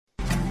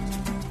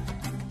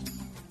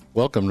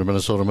Welcome to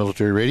Minnesota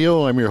Military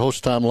Radio. I'm your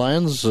host, Tom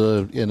Lyons,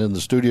 and in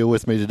the studio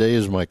with me today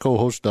is my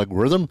co-host, Doug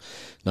Wortham.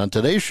 And on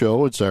today's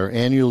show, it's our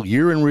annual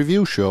Year in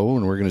Review show,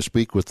 and we're going to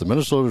speak with the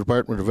Minnesota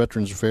Department of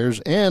Veterans Affairs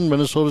and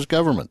Minnesota's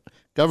governor.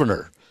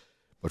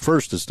 But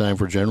first, it's time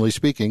for Generally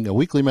Speaking, a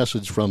weekly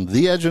message from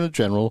the Adjutant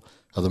General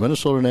of the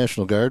Minnesota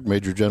National Guard,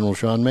 Major General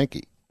Sean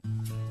Menke.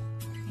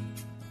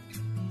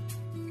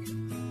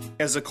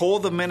 As the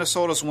cold of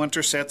Minnesota's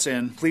winter sets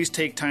in, please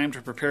take time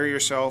to prepare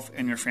yourself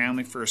and your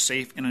family for a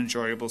safe and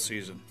enjoyable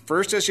season.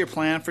 First, as you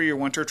plan for your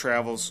winter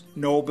travels,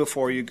 know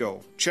before you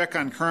go. Check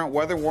on current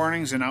weather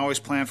warnings and always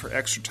plan for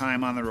extra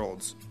time on the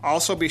roads.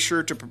 Also, be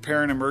sure to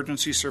prepare an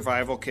emergency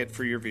survival kit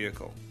for your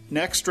vehicle.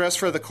 Next, dress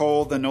for the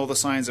cold and know the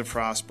signs of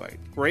frostbite.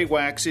 Great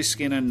waxy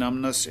skin and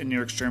numbness in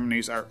your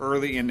extremities are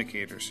early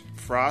indicators.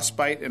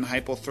 Frostbite and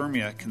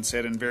hypothermia can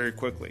set in very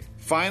quickly.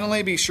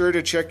 Finally, be sure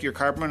to check your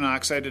carbon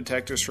monoxide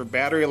detectors for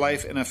battery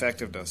life and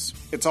effectiveness.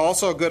 It's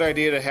also a good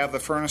idea to have the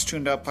furnace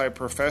tuned up by a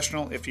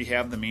professional if you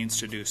have the means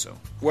to do so.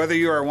 Whether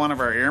you are one of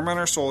our airmen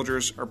or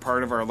soldiers or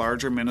part of our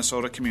larger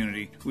Minnesota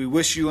community, we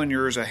wish you and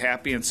yours a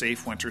happy and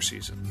safe winter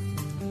season.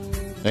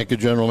 Thank you,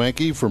 General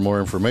Menke. For more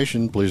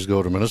information, please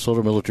go to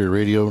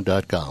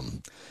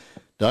minnesotamilitariradio.com.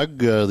 Doug,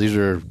 these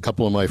are a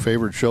couple of my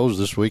favorite shows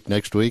this week.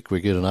 Next week,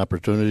 we get an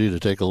opportunity to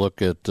take a look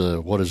at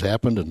what has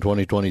happened in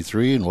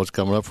 2023 and what's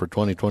coming up for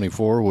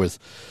 2024 with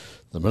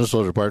the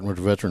Minnesota Department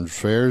of Veterans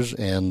Affairs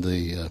and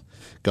the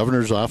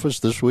governor's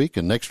office this week.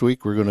 And next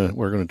week, we're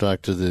going to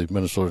talk to the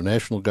Minnesota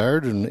National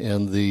Guard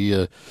and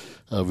the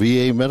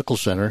VA Medical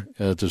Center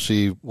to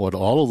see what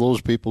all of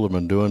those people have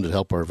been doing to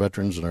help our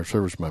veterans and our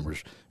service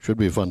members. Should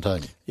be a fun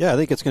time. Yeah, I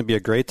think it's going to be a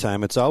great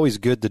time. It's always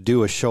good to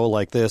do a show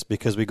like this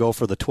because we go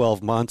for the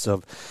 12 months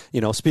of,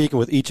 speaking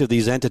with each of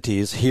these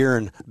entities,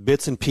 hearing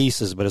bits and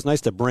pieces, but it's nice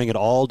to bring it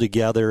all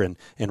together and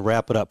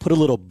wrap it up, put a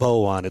little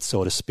bow on it,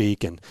 so to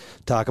speak, and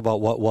talk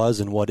about what was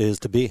and what is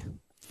to be.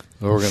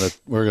 Well,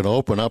 we're going to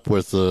open up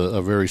with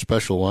a very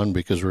special one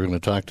because we're going to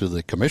talk to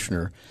the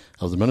commissioner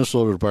of the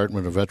Minnesota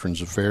Department of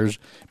Veterans Affairs,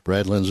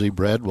 Brad Lindsay.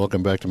 Brad,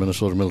 welcome back to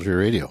Minnesota Military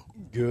Radio.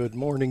 Good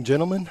morning,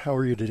 gentlemen. How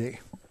are you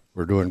today?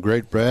 We're doing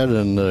great, Brad,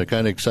 and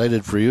kind of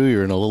excited for you.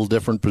 You're in a little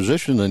different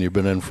position than you've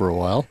been in for a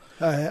while.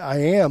 I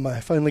am. I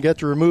finally got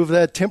to remove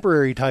that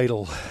temporary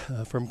title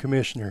from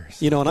commissioner.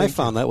 And I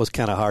found that was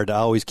kind of hard to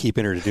always keep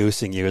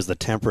introducing you as the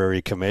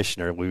temporary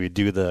commissioner. We would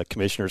do the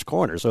commissioner's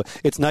corner. So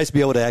it's nice to be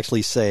able to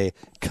actually say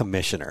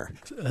commissioner.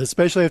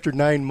 Especially after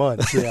 9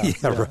 months. Yeah,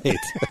 right.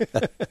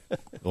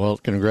 Well,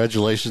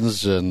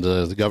 congratulations, and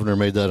the governor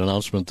made that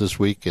announcement this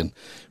week. And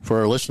for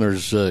our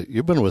listeners,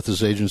 you've been with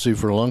this agency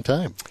for a long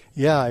time.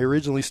 Yeah, I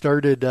originally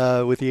started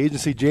with the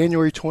agency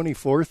January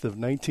 24th of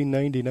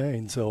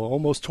 1999, so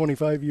almost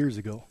 25 years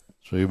ago.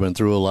 So you've been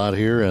through a lot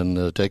here,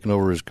 and taking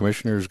over as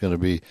commissioner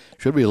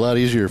should be a lot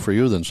easier for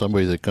you than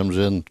somebody that comes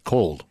in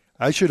cold.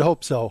 I should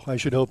hope so,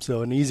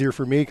 and easier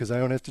for me because I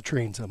don't have to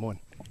train someone.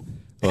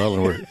 Well,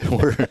 and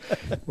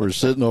we're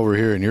sitting over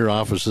here in your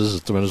offices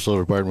at the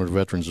Minnesota Department of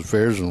Veterans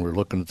Affairs, and we're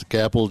looking at the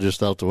Capitol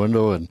just out the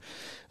window, and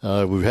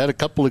we've had a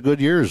couple of good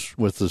years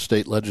with the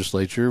state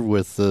legislature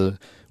with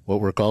what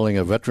we're calling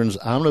a Veterans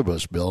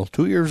Omnibus Bill,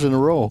 2 years in a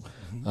row.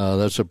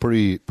 That's a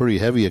pretty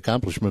heavy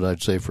accomplishment,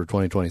 I'd say, for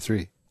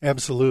 2023.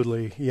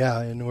 Absolutely,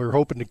 yeah, and we're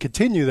hoping to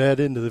continue that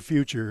into the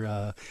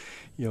future.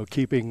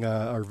 Keeping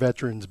our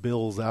veterans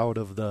bills out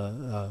of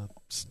the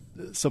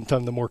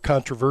sometimes the more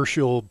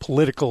controversial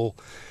political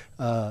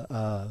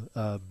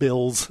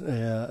bills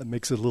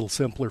makes it a little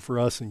simpler for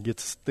us and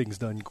gets things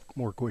done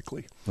more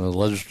quickly. Well, the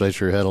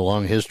legislature had a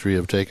long history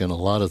of taking a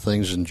lot of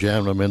things and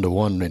jamming them into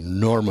one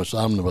enormous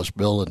omnibus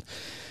bill, and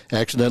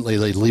accidentally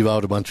they'd leave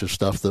out a bunch of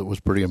stuff that was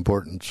pretty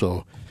important.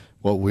 So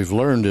what we've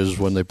learned is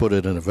when they put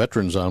it in a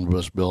veterans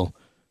omnibus bill,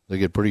 they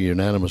get pretty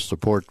unanimous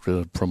support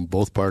from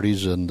both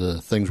parties, and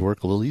things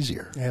work a little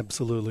easier.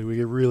 Absolutely. We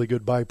get really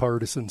good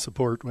bipartisan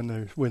support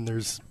when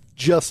there's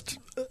just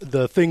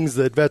the things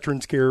that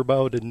veterans care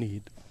about and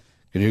need.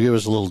 Can you give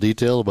us a little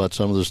detail about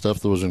some of the stuff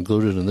that was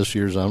included in this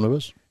year's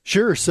omnibus?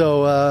 Sure.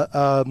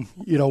 So,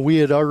 we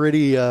had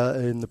already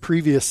in the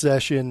previous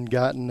session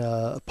gotten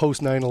a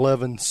post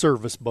 9/11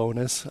 service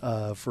bonus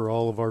for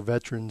all of our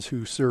veterans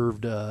who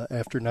served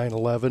after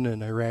 9/11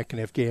 in Iraq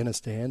and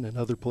Afghanistan and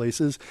other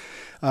places.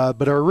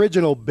 But our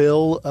original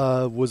bill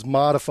was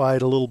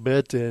modified a little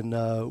bit, and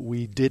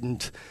we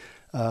didn't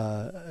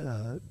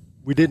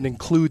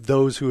include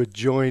those who had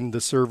joined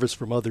the service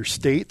from other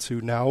states who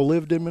now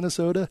lived in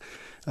Minnesota.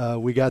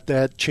 We got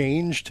that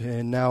changed,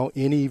 and now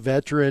any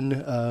veteran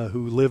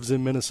who lives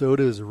in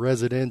Minnesota is a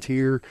resident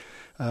here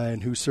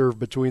and who served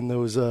between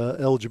those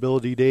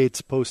eligibility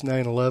dates post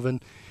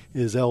 9/11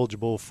 is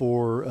eligible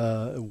for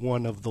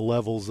one of the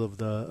levels of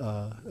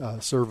the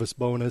service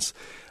bonus.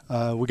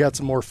 We got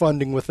some more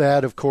funding with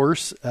that, of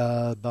course,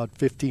 about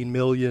 $15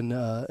 million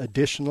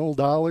additional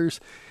dollars.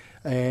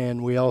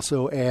 And we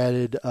also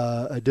added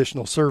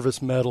additional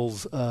service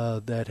medals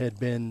that had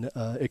been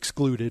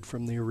excluded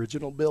from the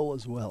original bill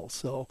as well.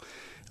 So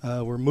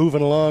we're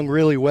moving along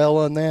really well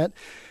on that.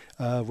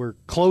 We're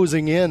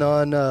closing in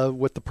on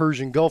what the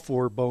Persian Gulf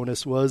War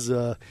bonus was.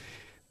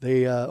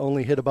 they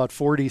only hit about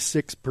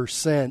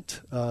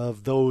 46%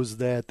 of those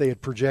that they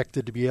had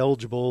projected to be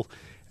eligible,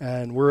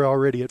 and we're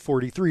already at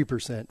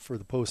 43% for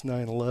the post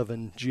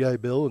 9/11 GI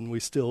Bill, and we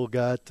still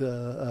got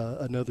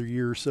another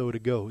year or so to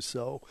go.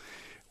 So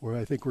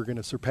I think we're going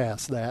to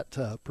surpass that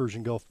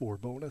Persian Gulf War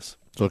bonus.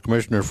 So,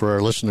 Commissioner, for our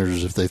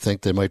listeners, if they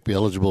think they might be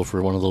eligible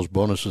for one of those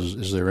bonuses,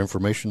 is there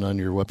information on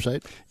your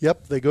website?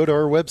 Yep, they go to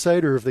our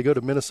website, or if they go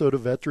to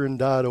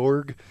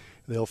minnesotaveteran.org,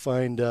 they'll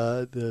find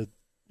the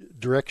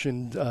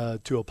direction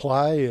to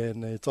apply,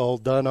 and it's all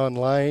done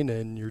online,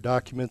 and your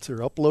documents are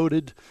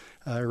uploaded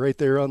right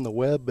there on the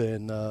web,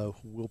 and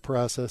we'll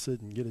process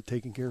it and get it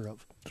taken care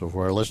of. So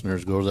for our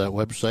listeners, go to that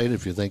website.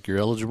 If you think you're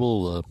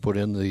eligible, put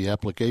in the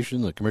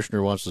application. The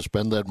Commissioner wants to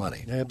spend that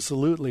money.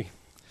 Absolutely.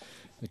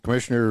 The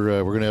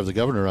Commissioner, we're going to have the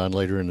Governor on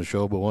later in the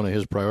show, but one of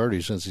his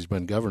priorities since he's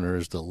been Governor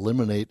is to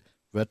eliminate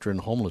veteran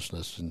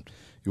homelessness, and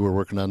you were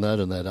working on that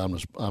in that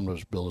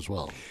omnibus bill as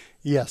well.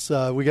 Yes,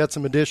 we got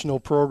some additional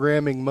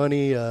programming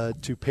money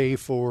to pay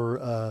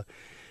for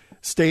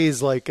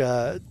stays, like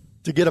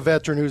to get a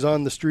veteran who's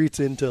on the streets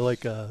into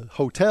like a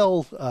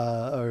hotel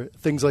or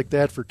things like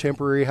that for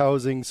temporary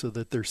housing so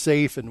that they're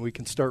safe and we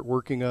can start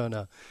working on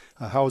a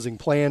housing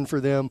plan for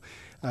them.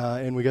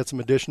 And we got some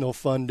additional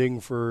funding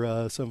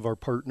for some of our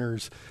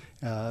partners,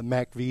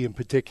 MACV in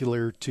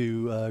particular,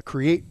 to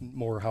create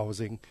more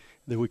housing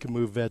that we can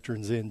move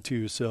veterans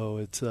into. So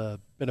it's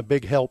been a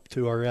big help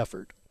to our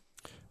effort.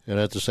 And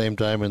at the same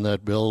time, in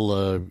that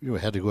bill, you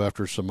had to go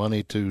after some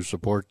money to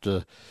support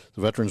the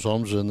veterans'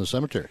 homes and the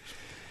cemeteries.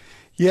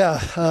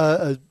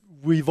 Yeah,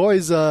 we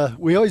always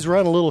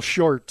run a little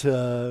short.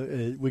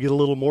 We get a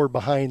little more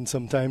behind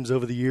sometimes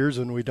over the years,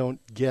 and we don't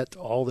get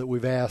all that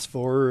we've asked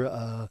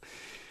for.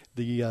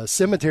 The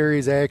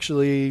cemeteries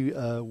actually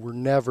were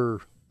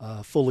never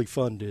fully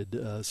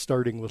funded.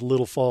 Starting with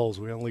Little Falls,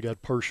 we only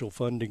got partial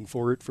funding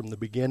for it from the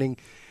beginning.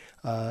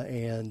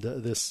 And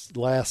this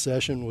last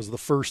session was the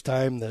first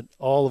time that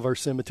all of our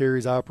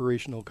cemeteries'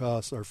 operational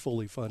costs are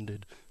fully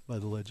funded by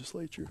the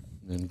legislature.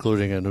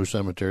 Including a new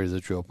cemetery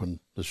that you opened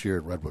this year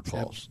at Redwood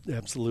Falls.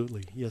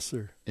 Absolutely. Yes,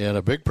 sir. And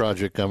a big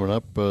project coming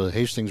up,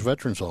 Hastings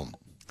Veterans Home.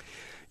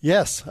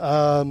 Yes.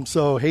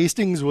 So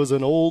Hastings was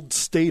an old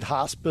state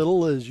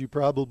hospital, as you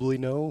probably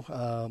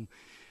know.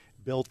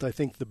 Built, I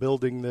think the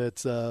building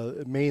that's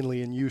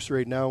mainly in use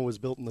right now was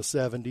built in the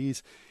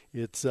 70s.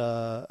 It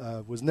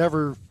was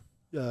never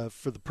intended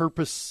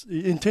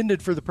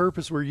for the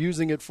purpose we're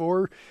using it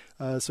for.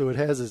 So it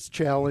has its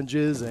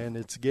challenges, and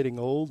it's getting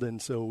old.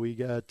 And so we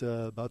got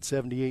about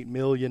 $78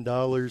 million,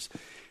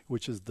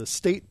 which is the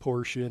state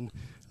portion,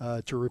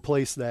 to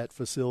replace that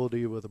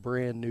facility with a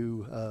brand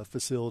new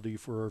facility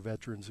for our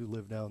veterans who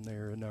live down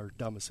there in our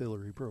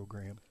domiciliary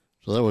program.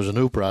 So that was a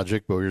new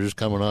project, but we were just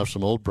coming off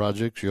some old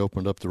projects. You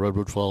opened up the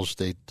Redwood Falls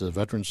State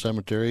Veterans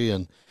Cemetery,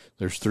 and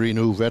there's 3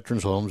 new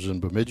veterans homes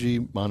in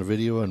Bemidji,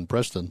 Montevideo, and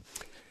Preston.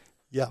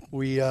 Yeah,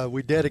 we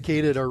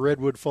dedicated our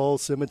Redwood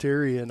Falls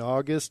Cemetery in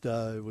August.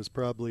 It was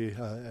probably,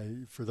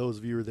 for those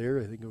of you who were there,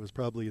 I think it was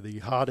probably the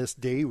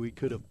hottest day we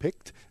could have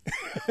picked.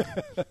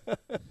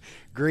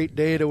 Great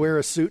day to wear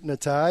a suit and a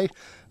tie.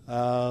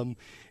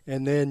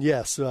 And then,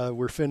 yes,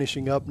 we're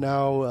finishing up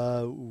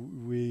now.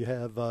 We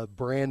have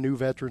brand new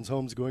veterans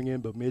homes going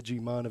in Bemidji,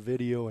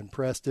 Montevideo, and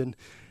Preston.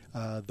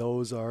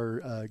 Those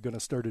are going to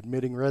start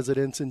admitting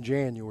residents in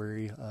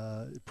January.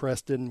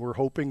 Preston, we're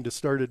hoping to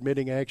start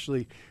admitting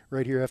actually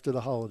right here after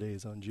the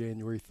holidays on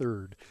January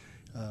 3rd.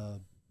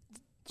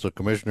 So,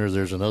 Commissioner,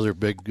 there's another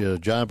big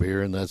job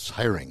here, and that's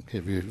hiring.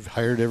 Have you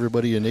hired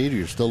everybody you need? Are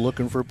you still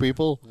looking for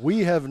people?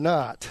 We have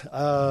not.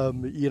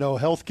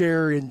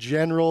 Healthcare in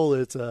general,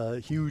 it's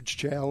a huge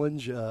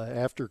challenge.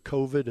 After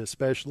COVID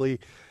especially,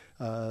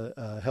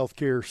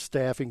 healthcare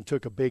staffing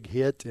took a big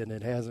hit, and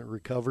it hasn't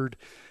recovered.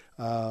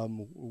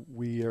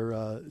 We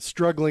are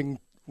struggling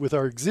with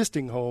our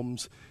existing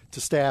homes to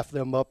staff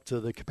them up to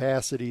the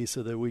capacity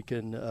so that we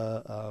can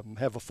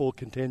have a full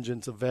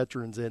contingent of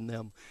veterans in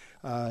them.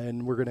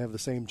 And we're going to have the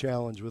same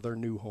challenge with our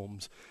new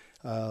homes.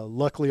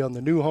 Luckily on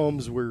the new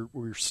homes,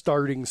 we're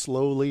starting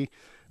slowly.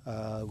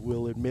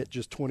 We'll admit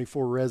just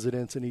 24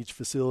 residents in each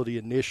facility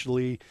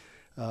initially,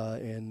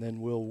 and then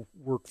we'll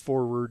work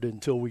forward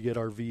until we get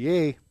our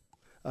VA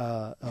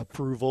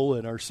approval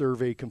and our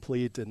survey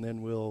complete, and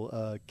then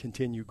we'll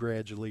continue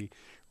gradually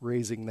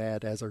raising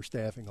that as our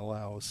staffing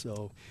allows.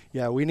 So,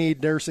 yeah, we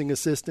need nursing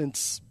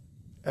assistants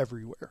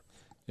everywhere.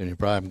 And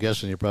I'm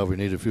guessing you probably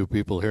need a few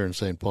people here in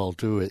St. Paul,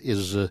 too.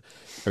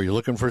 Are you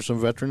looking for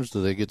some veterans?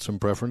 Do they get some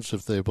preference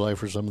if they apply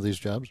for some of these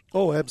jobs?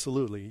 Oh,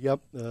 absolutely.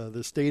 Yep.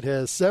 The state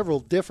has several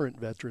different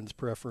veterans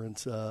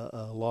preference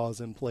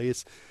laws in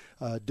place.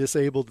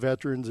 Disabled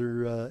veterans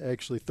are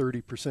actually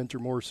 30% or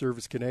more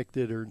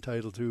service-connected are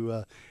entitled to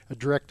a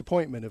direct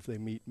appointment if they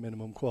meet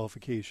minimum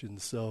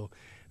qualifications. So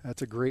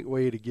that's a great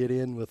way to get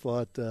in with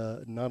not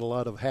a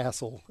lot of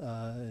hassle,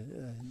 a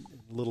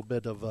little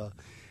bit of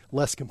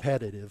less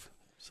competitive.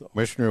 So,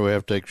 Commissioner, we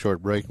have to take a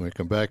short break. When we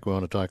come back, we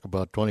want to talk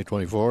about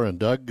 2024. And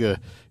Doug, you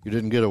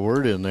didn't get a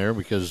word in there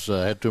because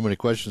I had too many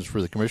questions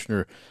for the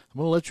Commissioner. I'm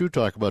going to let you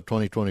talk about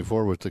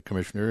 2024 with the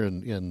Commissioner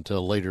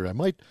until later. I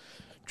might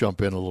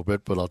jump in a little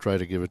bit, but I'll try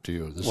to give it to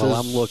you.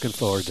 I'm looking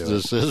forward to it.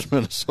 This is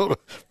Minnesota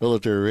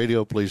Military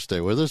Radio. Please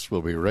stay with us.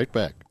 We'll be right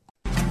back.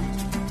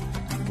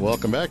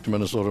 Welcome back to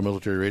Minnesota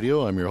Military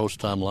Radio. I'm your host,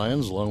 Tom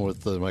Lyons, along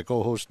with my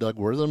co-host, Doug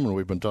Wortham, and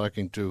we've been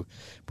talking to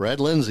Brad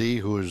Lindsay,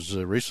 who has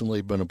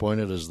recently been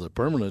appointed as the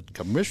permanent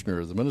commissioner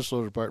of the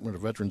Minnesota Department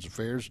of Veterans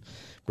Affairs.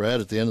 Brad,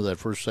 at the end of that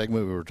first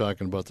segment, we were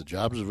talking about the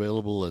jobs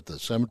available at the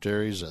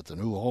cemeteries, at the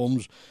new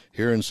homes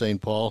here in St.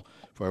 Paul.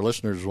 If our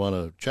listeners want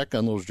to check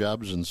on those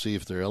jobs and see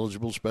if they're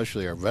eligible,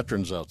 especially our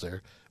veterans out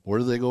there, where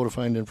do they go to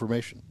find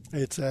information?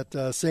 It's at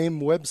the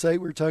same website we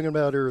were talking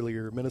about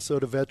earlier,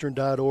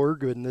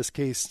 minnesotaveteran.org. In this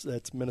case,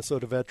 that's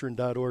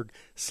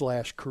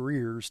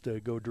minnesotaveteran.org/careers to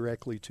go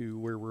directly to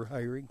where we're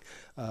hiring.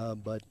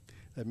 But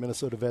at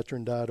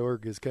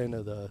minnesotaveteran.org is kind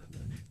of the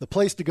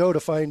place to go to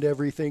find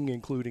everything,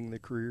 including the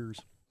careers.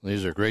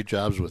 These are great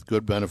jobs with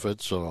good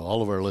benefits. So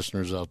all of our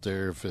listeners out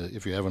there,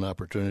 if you have an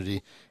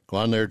opportunity, go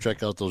on there,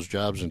 check out those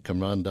jobs, and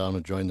come on down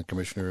and join the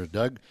Commissioner.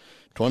 Doug,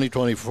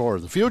 2024,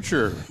 the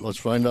future. Let's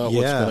find out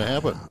what's going to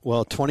happen.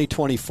 Well,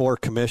 2024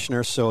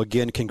 Commissioner. So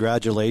again,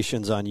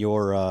 congratulations on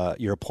your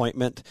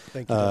appointment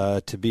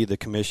to be the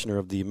Commissioner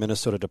of the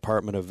Minnesota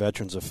Department of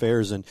Veterans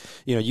Affairs. And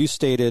you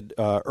stated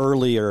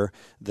earlier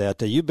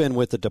that you've been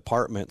with the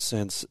department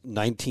since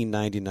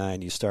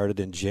 1999. You started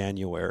in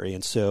January,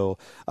 and so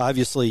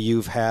obviously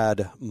you've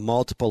had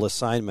multiple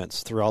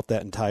assignments throughout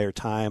that entire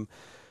time.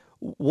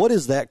 What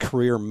has that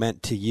career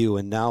meant to you,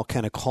 and now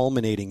kind of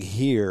culminating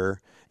here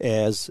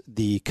as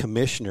the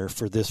commissioner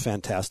for this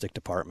fantastic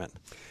department?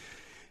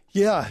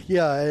 Yeah.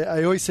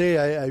 I always say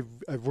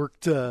I've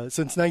worked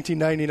since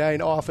 1999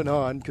 off and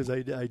on, because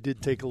I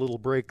did take a little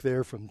break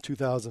there from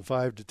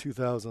 2005 to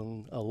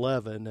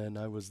 2011, and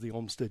I was the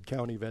Olmsted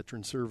County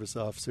Veteran Service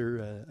Officer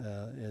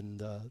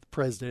and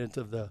president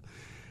of the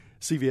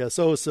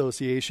CVSO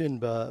Association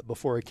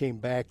before I came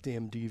back to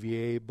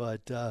MDVA.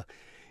 But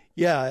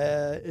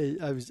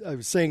I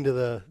was saying to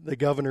the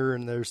governor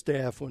and their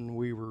staff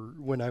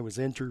when I was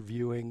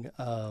interviewing,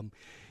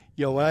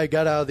 when I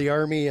got out of the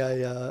Army,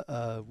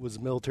 I was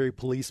a military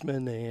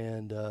policeman,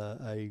 and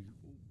I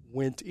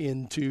went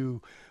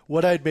into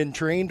what I'd been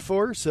trained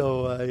for.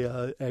 So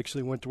I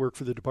actually went to work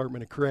for the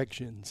Department of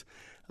Corrections,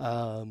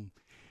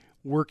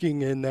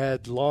 working in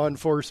that law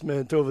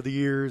enforcement over the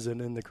years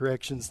and in the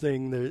corrections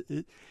thing.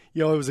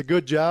 It was a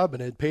good job,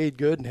 and it paid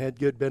good and had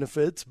good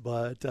benefits,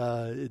 but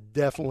it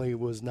definitely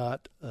was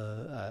not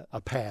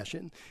a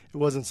passion. It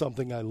wasn't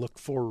something I looked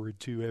forward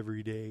to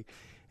every day.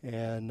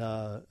 And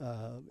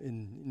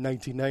in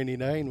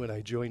 1999, when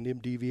I joined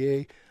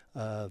MDVA,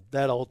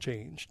 that all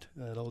changed.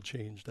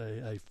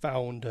 I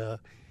found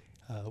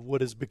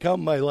what has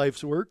become my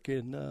life's work,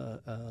 and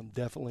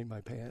definitely my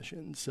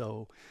passion.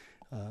 So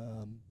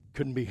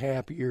couldn't be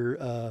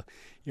happier.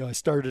 I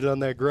started on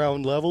that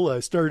ground level. I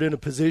started in a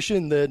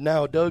position that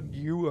now, Doug,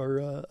 you are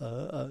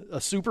a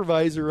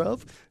supervisor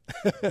of,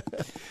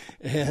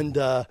 and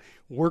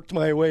worked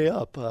my way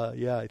up.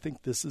 I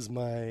think this is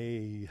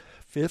my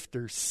fifth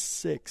or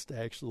sixth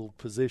actual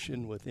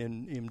position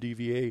within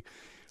MDVA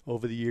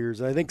over the years.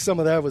 And I think some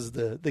of that was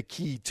the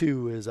key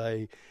too, is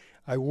I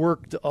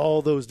worked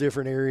all those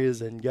different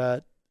areas and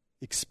got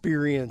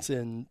experience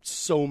in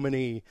so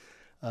many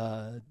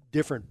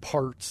different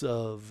parts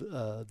of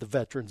the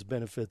veterans'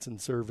 benefits and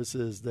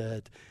services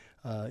that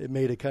it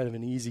made a kind of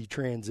an easy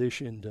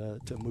transition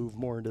to move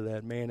more into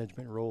that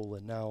management role,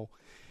 and now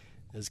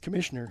as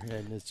commissioner,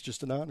 and it's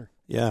just an honor.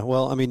 Yeah,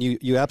 well, I mean,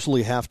 you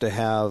absolutely have to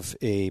have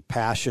a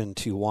passion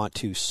to want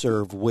to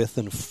serve with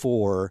and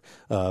for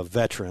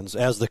veterans.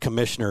 As the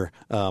commissioner,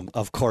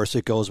 of course,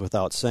 it goes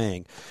without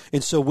saying.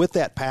 And so with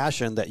that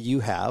passion that you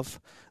have,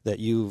 that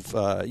you've,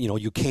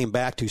 you came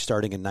back to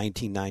starting in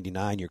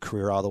 1999, your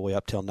career all the way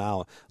up till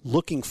now,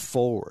 looking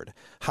forward,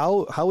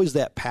 how is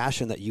that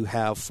passion that you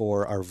have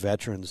for our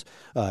veterans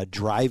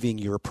driving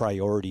your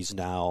priorities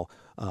now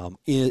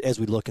as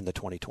we look into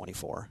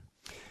 2024?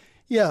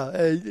 Yeah,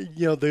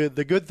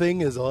 the good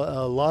thing is a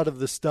lot of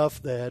the stuff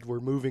that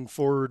we're moving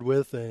forward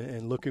with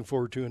and looking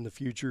forward to in the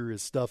future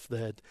is stuff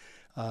that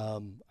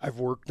I've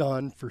worked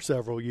on for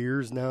several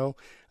years now.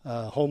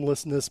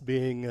 Homelessness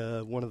being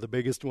one of the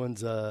biggest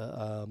ones.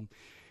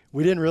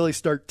 We didn't really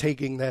start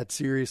taking that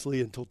seriously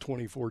until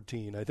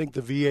 2014. I think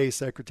the VA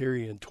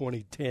secretary in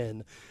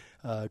 2010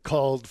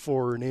 called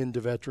for an end to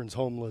veterans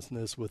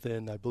homelessness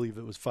within, I believe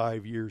it was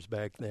 5 years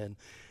back then.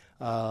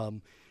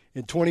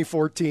 In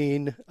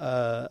 2014,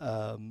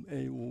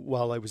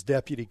 while I was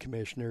deputy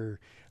commissioner,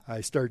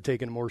 I started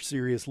taking a more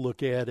serious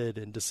look at it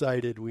and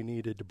decided we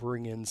needed to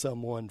bring in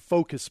someone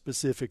focused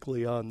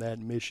specifically on that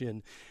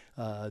mission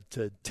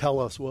to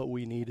tell us what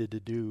we needed to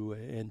do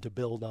and to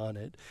build on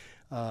it.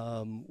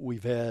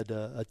 We've had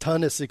a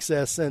ton of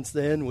success since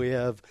then. We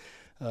have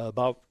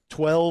about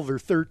 12 or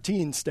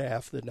 13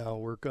 staff that now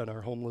work on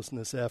our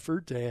homelessness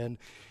effort, and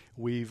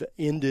we've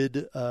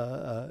ended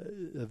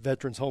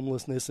veterans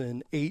homelessness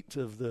in 8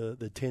 of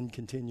the 10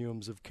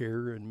 continuums of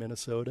care in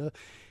Minnesota.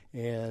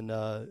 And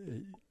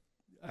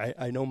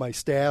I know my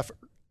staff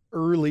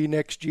early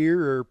next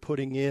year are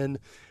putting in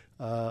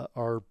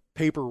our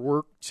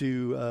paperwork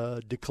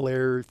to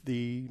declare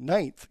the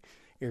 9th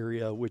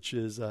area, which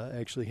is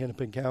actually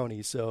Hennepin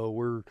County. So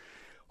we're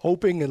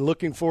hoping and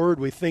looking forward.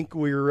 We think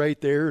we're right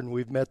there, and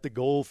we've met the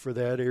goal for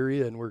that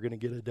area, and we're going to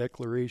get a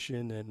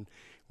declaration, and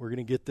we're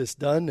going to get this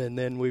done. And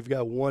then we've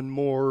got one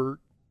more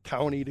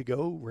county to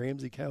go,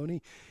 Ramsey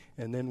County,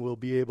 and then we'll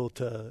be able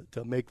to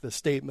make the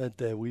statement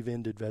that we've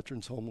ended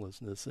veterans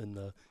homelessness in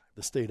the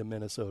state of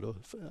Minnesota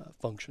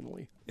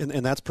functionally.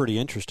 And that's pretty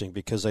interesting,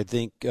 because I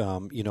think,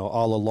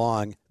 all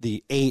along,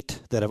 the 8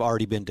 that have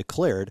already been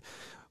declared,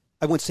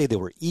 I wouldn't say they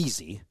were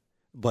easy,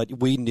 but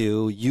you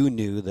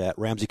knew that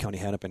Ramsey County,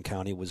 Hennepin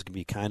County was going to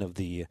be kind of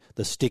the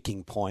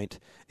sticking point.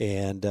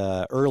 And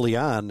early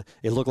on,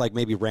 it looked like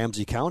maybe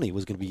Ramsey County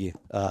was going to be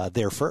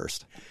there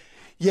first.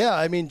 Yeah,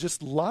 I mean,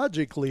 just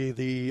logically,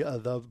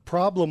 the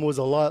problem was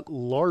a lot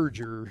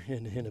larger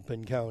in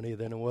Hennepin County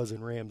than it was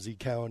in Ramsey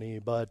County.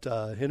 But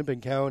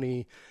Hennepin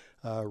County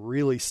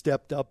really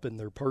stepped up in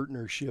their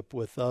partnership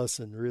with us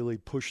and really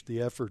pushed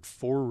the effort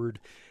forward.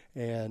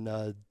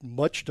 And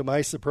much to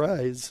my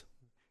surprise,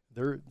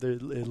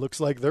 it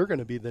looks like they're going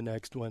to be the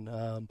next one.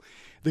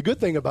 The good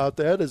thing about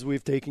that is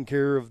we've taken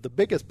care of the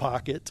biggest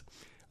pocket,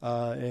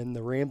 and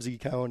the Ramsey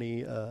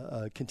County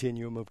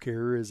continuum of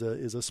care is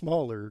a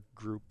smaller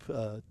group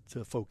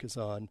to focus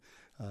on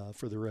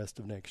for the rest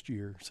of next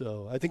year.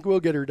 So I think we'll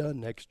get her done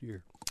next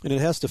year. And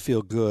it has to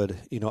feel good.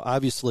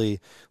 Obviously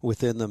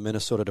within the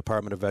Minnesota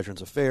Department of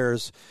Veterans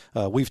Affairs,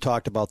 we've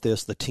talked about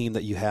this, the team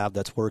that you have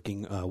that's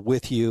working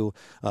with you.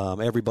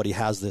 Everybody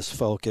has this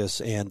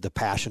focus and the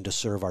passion to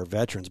serve our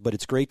veterans. But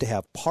it's great to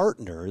have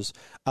partners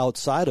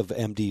outside of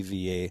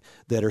MDVA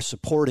that are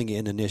supporting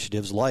in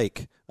initiatives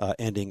like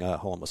ending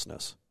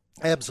homelessness.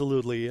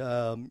 Absolutely.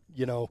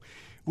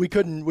 We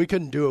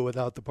couldn't do it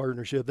without the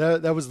partnership.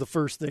 That was the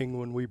first thing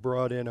when we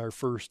brought in our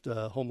first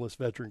homeless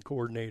veteran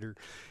coordinator,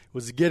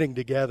 was getting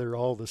together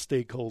all the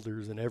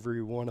stakeholders and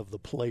every one of the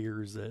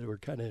players that were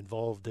kind of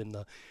involved in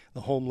the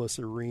homeless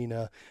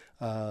arena.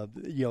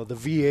 The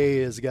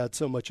VA has got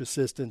so much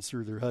assistance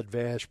through their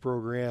HUD-VASH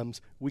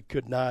programs.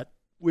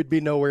 We'd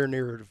be nowhere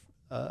near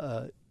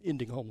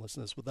ending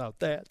homelessness without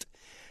that.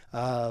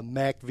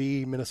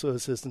 MACV, Minnesota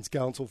Assistance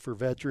Council for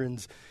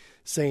Veterans,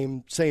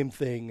 same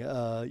thing.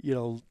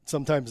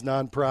 Sometimes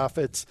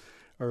nonprofits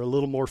are a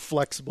little more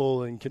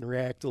flexible and can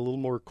react a little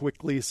more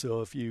quickly. So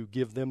if you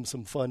give them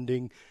some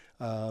funding,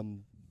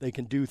 they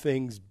can do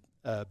things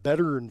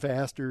better and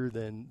faster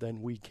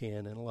than we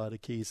can in a lot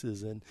of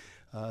cases. And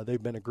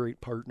they've been a great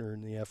partner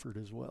in the effort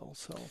as well.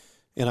 So.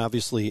 And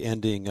obviously,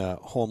 ending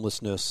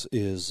homelessness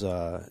is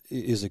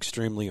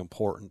extremely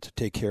important to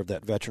take care of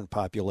that veteran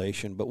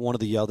population. But one of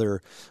the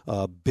other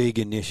big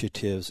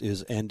initiatives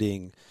is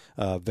ending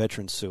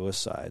veteran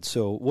suicide.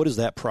 So, what does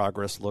that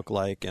progress look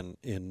like,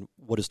 and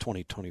what does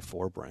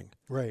 2024 bring?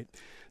 Right.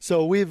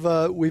 So we've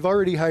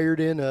already hired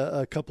in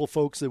a couple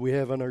folks that we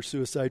have on our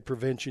suicide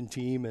prevention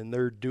team, and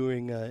they're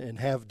doing and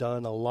have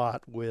done a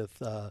lot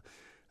with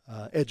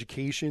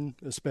education,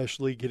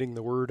 especially getting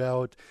the word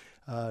out,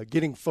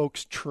 getting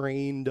folks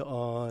trained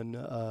on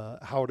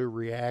how to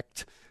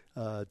react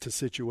to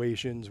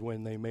situations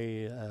when they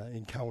may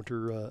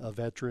encounter a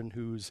veteran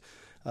who's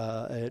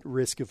at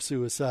risk of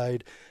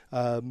suicide.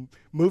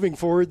 Moving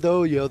forward,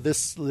 though,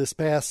 this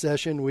past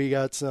session we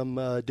got some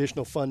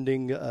additional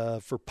funding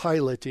for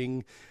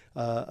piloting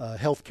a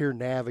healthcare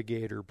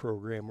navigator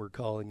program, we're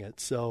calling it.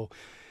 So.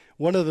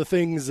 One of the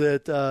things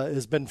that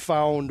has been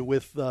found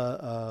with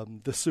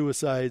the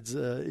suicides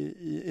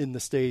in the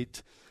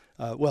state,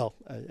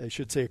 I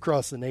should say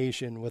across the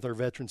nation with our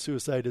veteran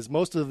suicide, is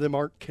most of them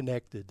aren't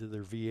connected to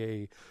their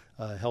VA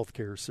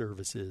healthcare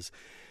services.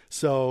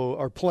 So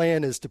our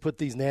plan is to put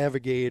these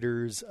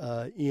navigators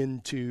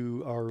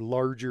into our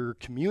larger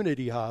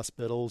community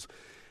hospitals,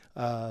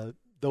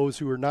 those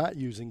who are not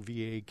using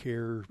VA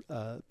care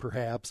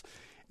perhaps,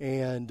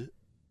 and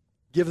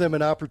give them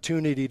an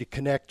opportunity to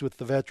connect with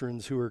the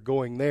veterans who are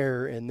going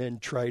there, and then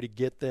try to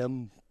get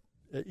them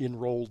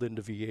enrolled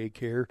into VA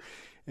care,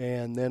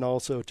 and then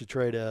also to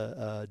try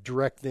to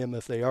direct them,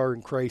 if they are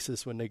in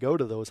crisis when they go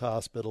to those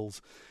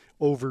hospitals,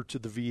 over to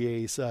the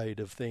VA side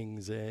of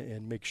things,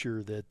 and make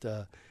sure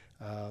that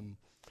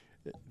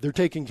they're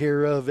taken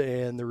care of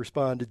and they're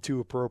responded to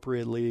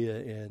appropriately,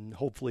 and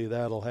hopefully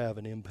that'll have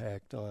an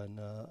impact on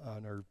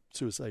our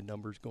suicide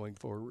numbers going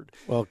forward.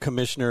 Well,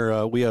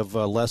 Commissioner, we have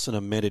less than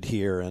a minute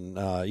here, and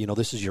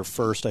this is your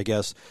first, I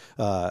guess,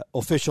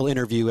 official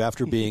interview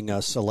after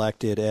being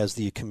selected as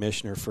the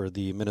commissioner for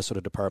the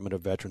Minnesota Department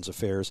of Veterans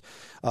Affairs.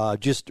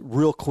 Just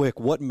real quick,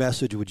 what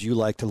message would you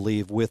like to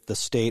leave with the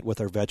state,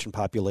 with our veteran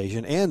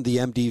population, and the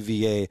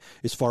MDVA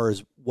as far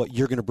as what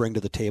you're going to bring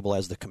to the table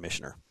as the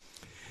commissioner?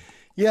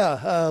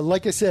 Yeah,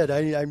 like I said,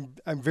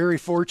 I'm very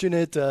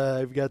fortunate.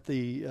 I've got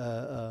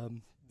the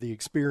the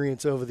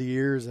experience over the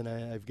years, and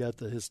I've got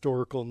the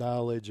historical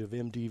knowledge of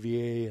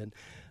MDVA,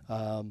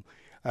 and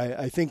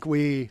I think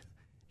we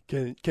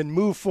can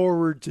move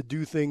forward to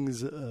do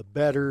things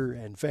better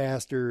and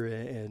faster,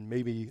 and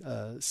maybe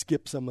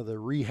skip some of the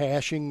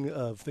rehashing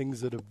of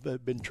things that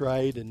have been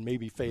tried and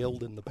maybe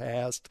failed in the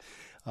past.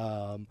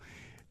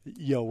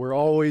 We're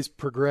always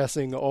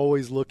progressing,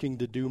 always looking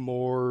to do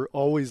more,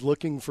 always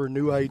looking for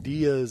new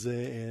ideas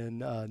and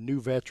new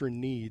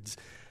veteran needs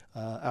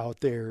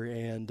out there.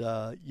 And,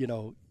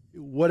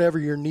 whatever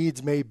your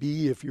needs may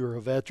be, if you're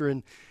a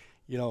veteran,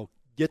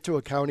 get to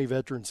a county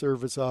veteran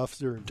service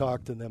officer and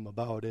talk to them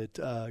about it,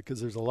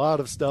 because there's a lot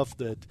of stuff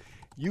that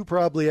you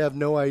probably have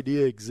no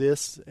idea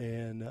exists,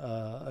 and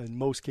in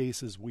most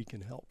cases we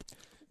can help.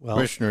 Well,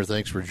 Commissioner,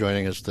 thanks for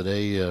joining us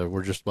today.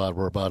 We're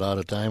about out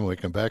of time. When we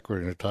come back,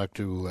 we're going to talk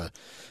to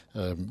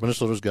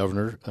Minnesota's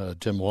Governor,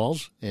 Tim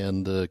Walz.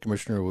 And,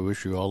 Commissioner, we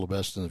wish you all the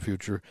best in the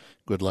future.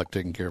 Good luck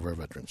taking care of our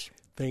veterans.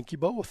 Thank you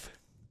both.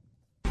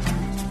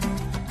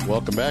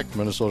 Welcome back to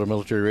Minnesota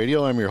Military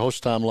Radio. I'm your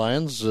host, Tom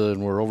Lyons,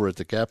 and we're over at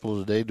the Capitol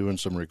today doing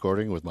some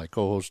recording with my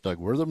co-host, Doug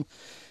Wortham.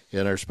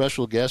 And our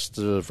special guest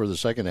for the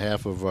second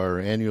half of our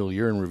annual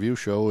Year in Review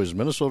show is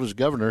Minnesota's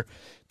Governor,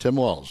 Tim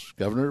Walz.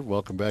 Governor,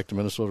 welcome back to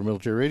Minnesota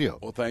Military Radio.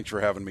 Well, thanks for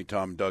having me,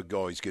 Tom. Doug,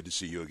 always good to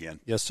see you again.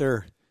 Yes,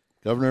 sir.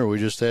 Governor, we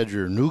just had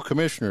your new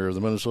commissioner of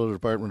the Minnesota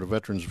Department of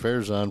Veterans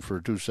Affairs on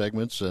for 2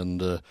 segments,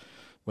 and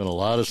been a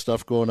lot of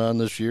stuff going on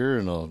this year,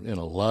 and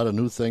a lot of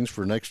new things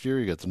for next year.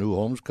 You got the new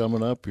homes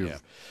coming up. You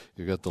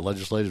got the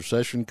legislative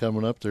session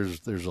coming up.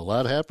 There's a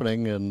lot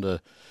happening, and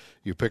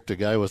you picked a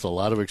guy with a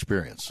lot of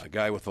experience. A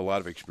guy with a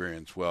lot of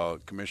experience. Well,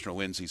 Commissioner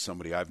Lindsay's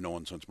somebody I've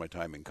known since my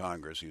time in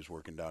Congress. He was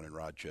working down in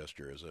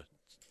Rochester as a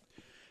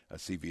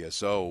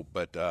CVSO,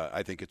 but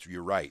I think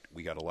you're right.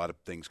 We got a lot of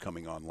things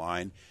coming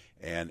online,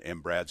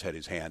 and Brad's had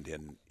his hand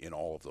in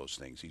all of those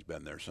things. He's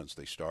been there since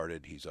they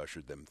started. He's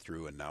ushered them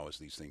through, and now as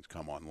these things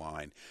come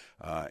online,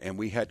 and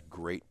we had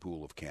great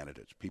pool of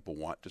candidates. People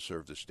want to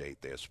serve the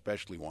state. They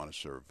especially want to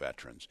serve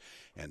veterans,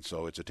 and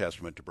so it's a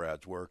testament to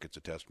Brad's work. It's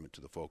a testament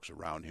to the folks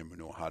around him who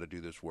know how to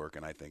do this work,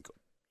 and I think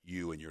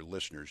you and your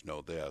listeners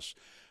know this.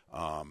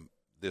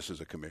 This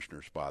is a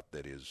commissioner spot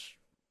that is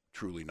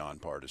truly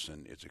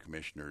nonpartisan. It's a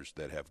commissioners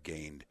that have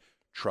gained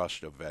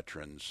trust of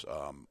veterans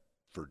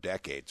for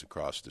decades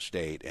across the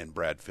state, and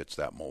Brad fits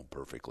that mold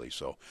perfectly.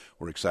 So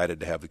we're excited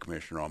to have the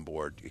commissioner on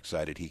board,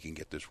 excited he can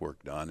get this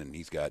work done, and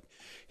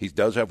he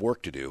does have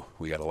work to do.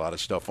 We got a lot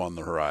of stuff on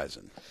the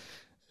horizon.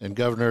 And,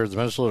 Governor, the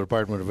Minnesota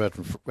Department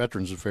of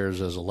Veterans Affairs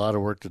has a lot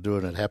of work to do,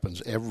 and it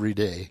happens every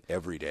day.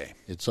 Every day.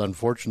 It's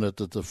unfortunate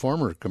that the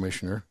former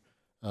commissioner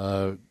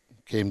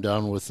came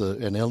down with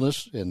an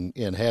illness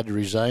and had to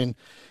resign.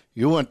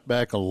 You went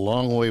back a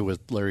long way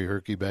with Larry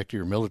Herkey, back to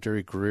your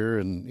military career,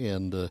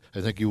 and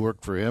I think you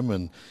worked for him,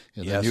 and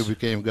yes. Then you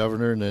became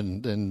governor,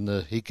 and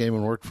then he came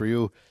and worked for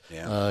you.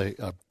 Yeah.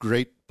 A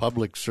great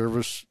public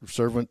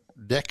servant,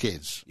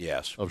 decades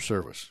yes. of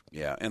service.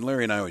 Yeah, and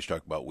Larry and I always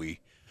talk about we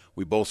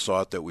both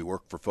saw it that we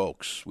work for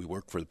folks, we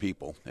work for the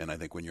people, and I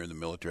think when you're in the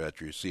military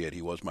after you see it,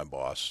 he was my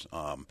boss.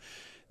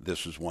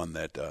 This is one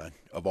that,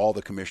 of all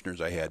the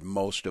commissioners I had,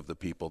 most of the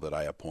people that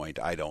I appoint,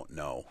 I don't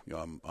know.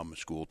 I'm a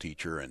school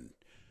teacher, and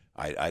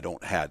I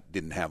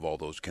didn't have all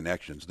those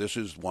connections. This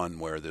is one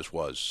where this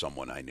was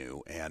someone I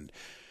knew, and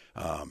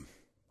I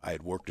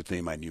had worked with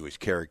him. I knew his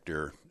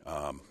character,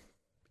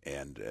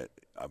 and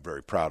I'm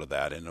very proud of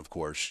that. And, of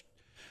course,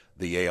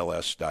 the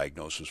ALS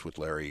diagnosis with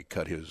Larry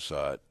cut his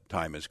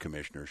time as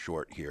commissioner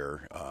short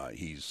here.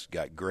 He's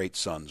got great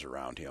sons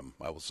around him.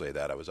 I will say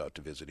that. I was out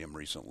to visit him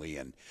recently,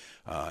 and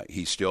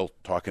he's still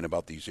talking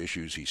about these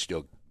issues. He's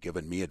still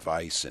giving me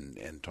advice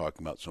and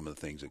talking about some of the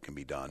things that can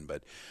be done.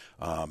 But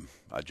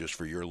just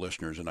for your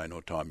listeners, and I know,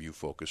 Tom, you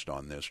focused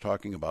on this,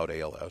 talking about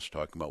ALS,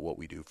 talking about what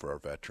we do for our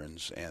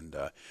veterans, and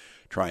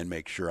try and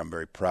make sure. I'm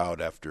very proud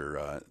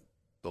after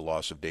the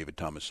loss of David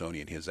Tomasoni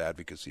and his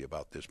advocacy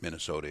about this.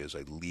 Minnesota is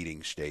a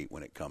leading state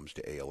when it comes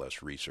to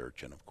ALS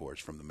research. And, of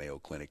course, from the Mayo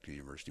Clinic to the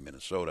University of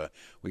Minnesota,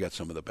 we got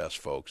some of the best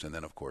folks. And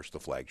then, of course,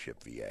 the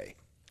flagship VA.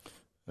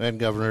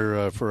 And,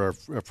 Governor, for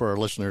our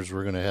listeners,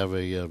 we're going to have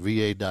a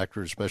VA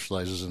doctor who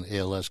specializes in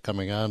ALS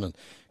coming on, and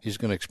he's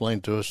going to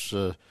explain to us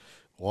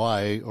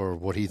why, or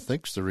what he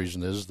thinks the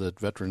reason is, that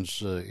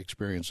veterans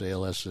experience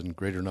ALS in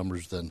greater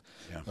numbers than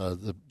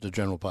the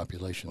general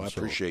population. Well, I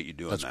appreciate you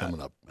doing that's that.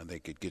 Coming up. I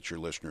think it gets your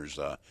listeners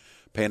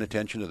paying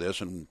attention to this,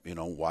 and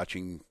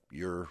watching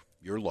your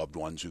loved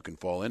ones who can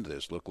fall into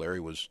this. Look, Larry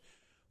was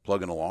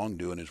plugging along,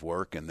 doing his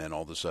work, and then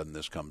all of a sudden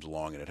this comes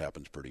along, and it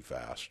happens pretty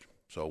fast.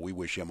 So we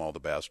wish him all the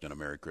best, and a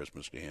Merry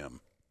Christmas to him.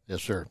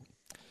 Yes, sir.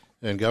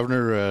 And,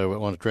 Governor, I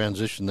want to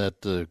transition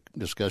that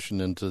discussion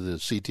into the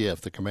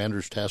CTF, the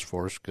Commander's Task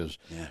Force, because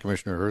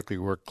Commissioner Herkey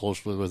worked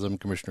closely with them.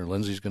 Commissioner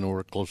Lindsay's going to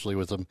work closely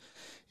with them.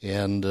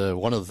 And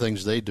one of the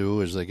things they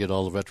do is they get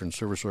all the Veteran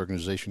Service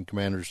Organization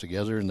commanders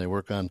together, and they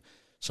work on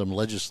some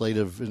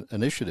legislative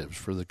initiatives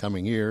for the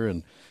coming year,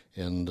 and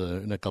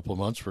in a couple of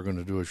months we're going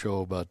to do a show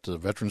about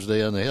Veterans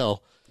Day on the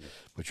Hill.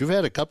 But you've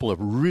had a couple of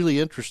really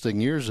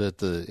interesting years at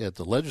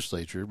the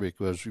legislature,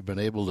 because you've been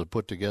able to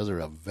put together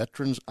a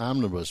veterans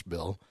omnibus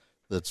bill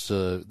that's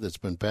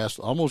been passed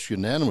almost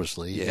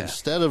unanimously,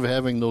 instead of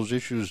having those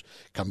issues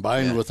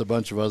combined with a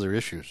bunch of other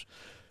issues.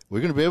 We're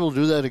going to be able to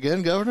do that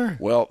again, Governor?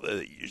 Well,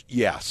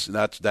 yes,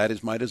 that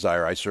is my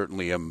desire. I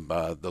certainly am.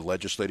 The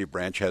legislative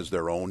branch has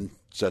their own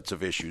sets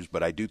of issues,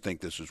 but I do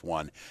think this is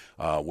one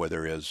where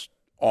there is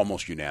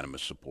almost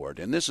unanimous support.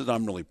 And this is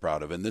I'm really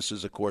proud of. And this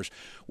is, of course,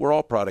 we're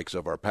all products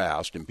of our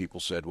past. And people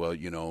said, well,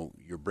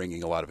 you're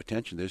bringing a lot of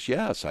attention to this.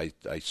 Yes, I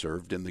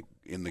served in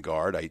the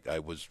Guard. I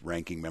was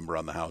ranking member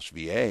on the House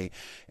VA.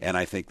 And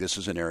I think this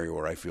is an area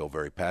where I feel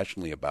very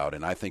passionately about.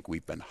 And I think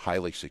we've been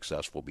highly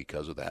successful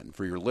because of that. And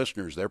for your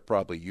listeners,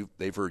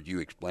 they've heard you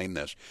explain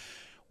this.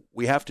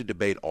 We have to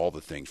debate all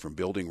the things, from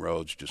building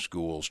roads to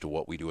schools to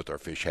what we do with our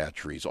fish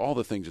hatcheries, all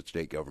the things that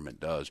state government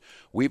does.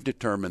 We've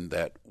determined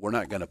that we're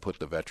not going to put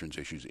the veterans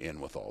issues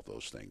in with all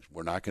those things.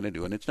 We're not going to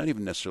do it. And it's not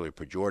even necessarily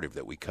pejorative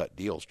that we cut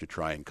deals to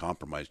try and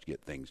compromise to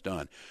get things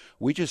done.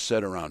 We just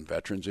said around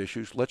veterans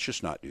issues, let's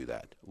just not do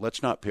that.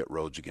 Let's not pit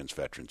roads against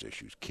veterans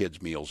issues,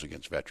 kids' meals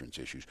against veterans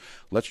issues.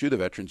 Let's do the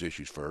veterans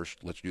issues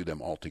first. Let's do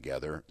them all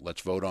together.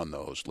 Let's vote on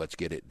those. Let's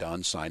get it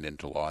done, signed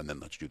into law, and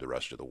then let's do the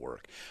rest of the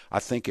work. I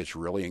think it's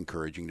really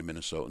encouraging to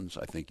Minnesotans.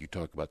 I think you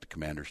talk about the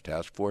Commander's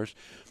Task Force.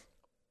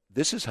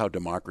 This is how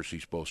democracy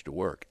is supposed to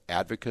work.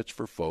 Advocates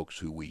for folks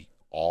who we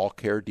all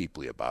care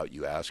deeply about.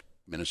 You ask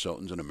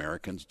Minnesotans and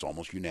Americans, it's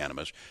almost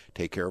unanimous,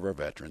 take care of our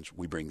veterans.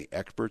 We bring the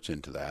experts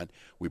into that.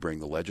 We bring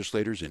the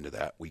legislators into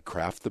that. We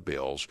craft the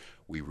bills.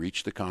 We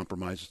reach the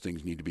compromises,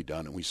 things need to be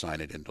done, and we sign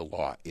it into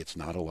law. It's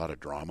not a lot of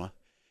drama.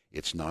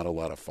 It's not a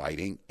lot of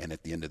fighting. And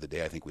at the end of the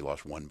day, I think we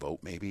lost one vote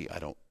maybe.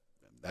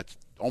 That's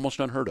almost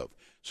unheard of.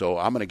 So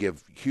I'm going to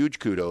give huge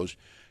kudos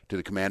to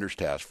the Commander's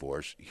Task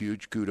Force.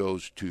 Huge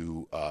kudos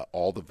to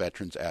all the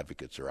veterans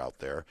advocates that are out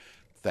there.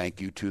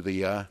 Thank you to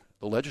the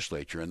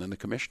legislature and then the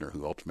commissioner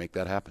who helped make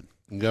that happen.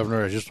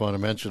 Governor, I just want to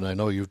mention, I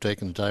know you've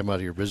taken the time out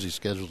of your busy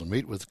schedule to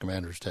meet with the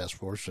Commander's Task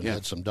Force and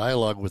had some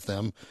dialogue with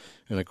them.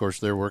 And, of course,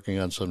 they're working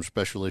on some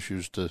special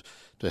issues to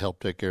help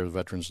take care of the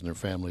veterans and their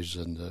families.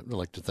 And I'd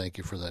like to thank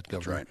you for that,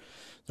 Governor. That's right.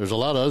 There's a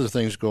lot of other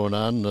things going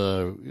on.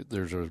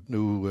 There's a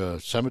new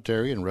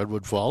cemetery in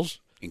Redwood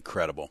Falls.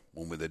 Incredible.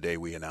 The day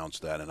we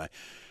announced that. And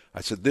I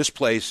said, this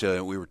place,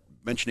 we were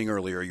mentioning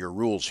earlier your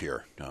rules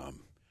here.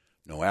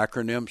 No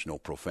acronyms, no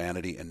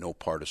profanity, and no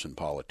partisan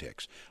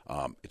politics.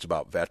 It's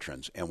about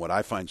veterans. And what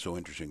I find so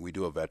interesting, we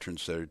do a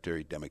Veterans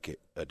Cemetery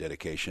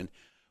dedication.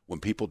 When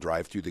people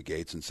drive through the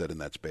gates and sit in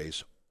that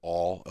space,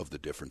 all of the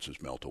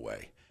differences melt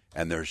away.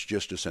 And there's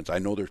just a sense, I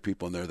know there's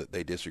people in there that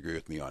they disagree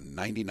with me on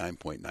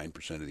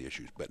 99.9% of the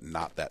issues, but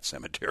not that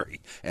cemetery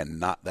and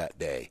not that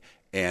day.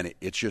 And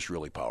it's just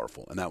really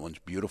powerful. And that one's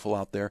beautiful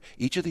out there.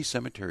 Each of these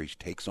cemeteries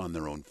takes on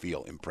their own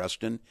feel. In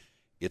Preston,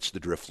 it's the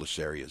driftless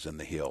areas and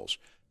the hills.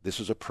 This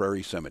is a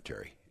prairie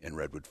cemetery in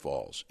Redwood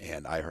Falls.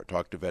 And I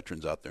talked to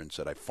veterans out there and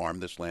said, I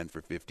farmed this land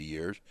for 50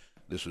 years.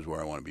 This is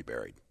where I want to be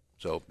buried.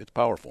 So it's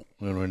powerful.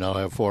 And we now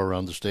have 4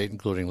 around the state,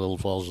 including Little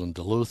Falls and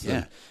Duluth.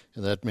 Yeah.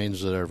 And that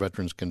means that our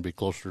veterans can be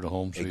closer to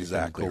home, so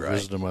exactly you can go right.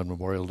 visit them on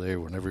Memorial Day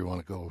whenever you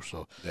want to go.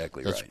 So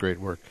exactly that's right. great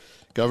work.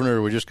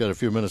 Governor, we just got a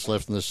few minutes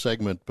left in this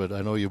segment, but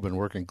I know you've been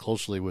working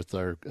closely with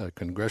our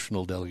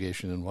congressional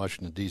delegation in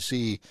Washington,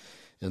 D.C.,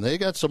 and they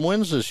got some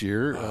wins this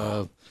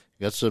year.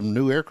 Got some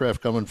new aircraft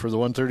coming for the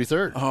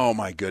 133rd. Oh,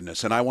 my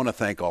goodness. And I want to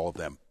thank all of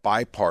them.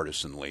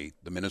 Bipartisanly,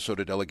 the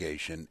Minnesota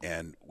delegation,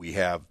 and we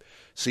have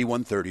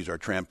C-130s, our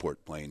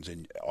transport planes,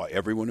 and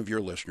every one of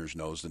your listeners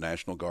knows the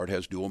National Guard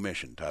has dual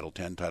mission, Title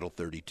 10, Title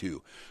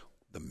 32.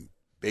 The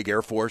big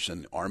Air Force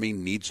and Army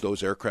needs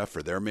those aircraft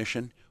for their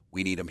mission.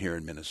 We need them here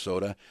in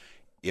Minnesota.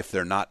 If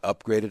they're not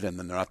upgraded and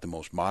they're not the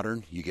most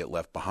modern, you get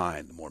left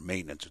behind. The more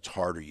maintenance, it's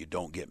harder. You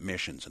don't get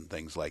missions and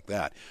things like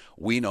that.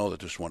 We know that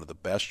this is one of the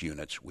best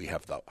units. We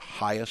have the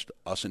highest,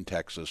 us in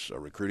Texas,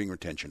 recruiting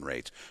retention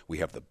rates. We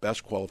have the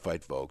best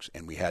qualified folks,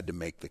 and we had to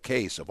make the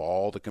case of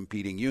all the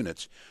competing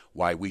units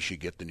why we should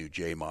get the new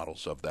J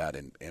models of that.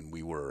 And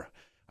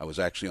I was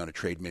actually on a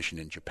trade mission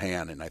in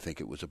Japan, and I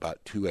think it was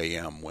about 2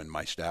 a.m. when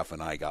my staff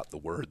and I got the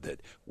word that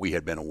we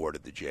had been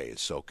awarded the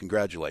J's. So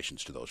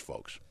congratulations to those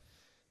folks.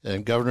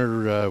 And,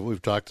 Governor,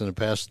 we've talked in the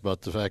past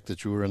about the fact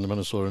that you were in the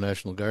Minnesota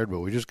National Guard,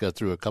 but we just got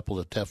through a couple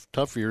of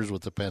tough years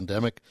with the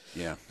pandemic.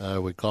 Yeah.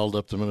 We called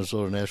up the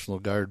Minnesota National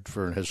Guard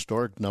for an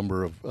historic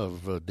number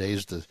of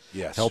days to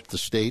help the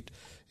state.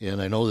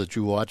 And I know that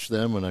you watch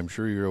them, and I'm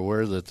sure you're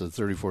aware that the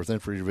 34th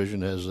Infantry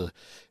Division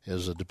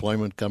has a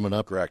deployment coming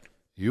up. Correct.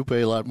 You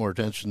pay a lot more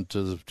attention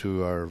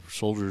to our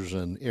soldiers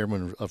and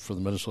airmen up for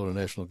the Minnesota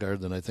National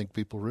Guard than I think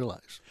people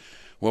realize.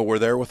 Well, we're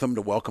there with them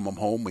to welcome them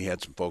home. We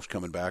had some folks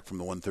coming back from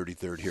the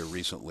 133rd here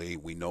recently.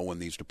 We know when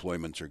these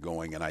deployments are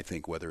going, and I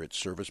think whether it's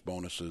service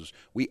bonuses,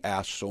 we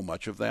ask so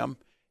much of them,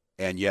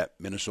 and yet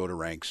Minnesota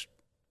ranks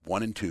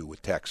 1 and 2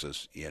 with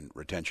Texas in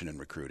retention and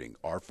recruiting.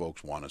 Our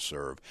folks want to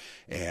serve,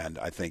 and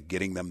I think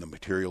getting them the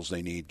materials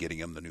they need, getting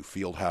them the new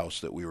field house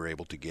that we were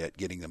able to get,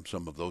 getting them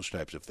some of those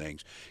types of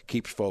things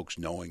keeps folks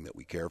knowing that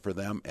we care for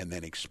them, and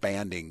then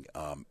expanding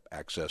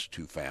access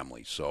to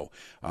families. So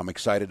I'm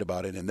excited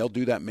about it, and they'll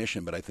do that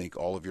mission, but I think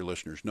all of your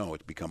listeners know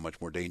it's become much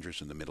more dangerous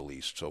in the Middle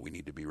East, so we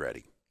need to be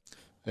ready.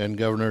 And,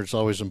 Governor, it's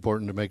always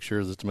important to make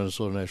sure that the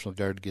Minnesota National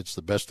Guard gets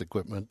the best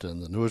equipment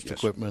and the newest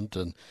equipment,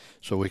 and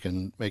so we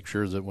can make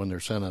sure that when they're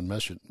sent on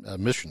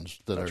missions,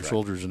 that our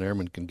soldiers and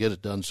airmen can get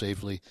it done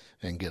safely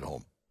and get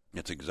home.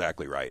 That's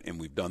exactly right, and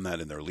we've done that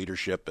in their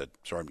leadership.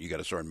 You got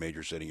a sergeant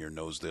major sitting here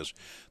knows this,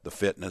 the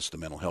fitness, the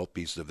mental health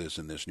piece of this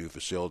in this new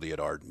facility at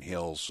Arden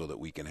Hills, so that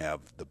we can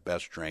have the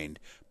best trained,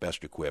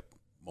 best equipped,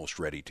 most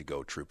ready to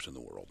go troops in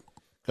the world.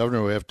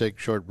 Governor, we have to take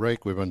a short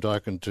break. We've been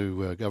talking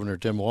to Governor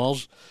Tim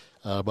Walz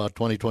about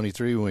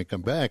 2023. When we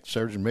come back,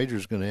 Sergeant Major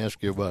is going to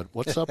ask you about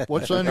what's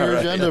on your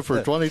agenda for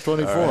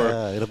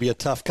 2024. It'll be a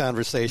tough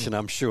conversation,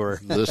 I'm sure.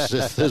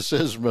 This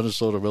is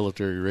Minnesota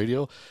Military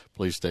Radio.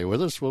 Please stay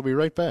with us. We'll be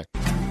right back.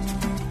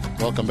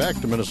 Welcome back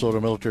to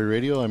Minnesota Military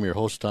Radio. I'm your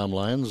host, Tom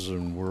Lyons,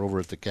 and we're over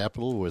at the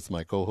Capitol with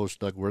my co-host,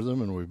 Doug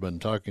Wortham, and we've been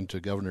talking to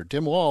Governor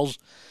Tim Walz.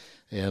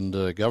 And,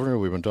 Governor,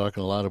 we've been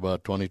talking a lot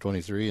about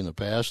 2023 in the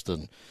past,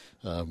 and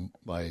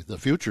by the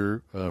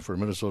future for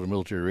Minnesota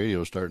Military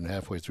Radio starting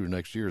halfway through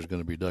next year is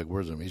going to be Doug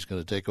Wortham. He's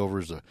going to take over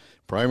as the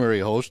primary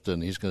host,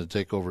 and he's going to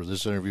take over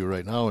this interview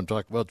right now and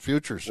talk about the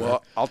future, sir.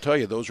 Well, I'll tell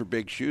you, those are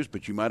big shoes,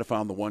 but you might have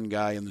found the one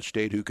guy in the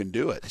state who can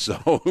do it.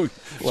 So,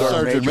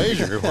 Sergeant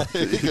Major.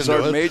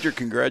 Sergeant Major,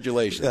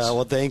 congratulations.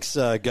 Well, thanks,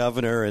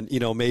 Governor. And,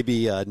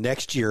 maybe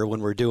next year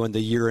when we're doing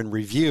the year in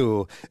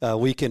review,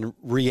 we can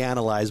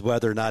reanalyze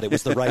whether or not it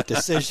was the right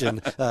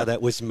decision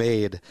that was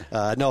made.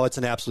 No, it's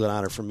an absolute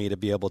honor for me to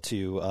be able to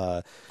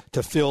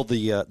fill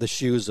the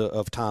shoes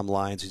of Tom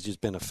Lyons, who's just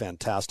been a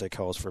fantastic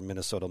host for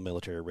Minnesota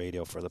Military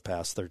Radio for the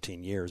past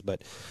 13 years.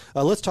 But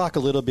let's talk a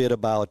little bit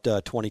about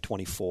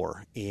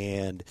 2024.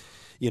 And,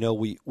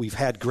 we've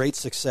had great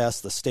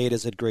success. The state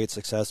has had great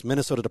success.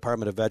 Minnesota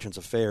Department of Veterans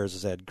Affairs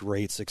has had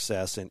great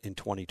success in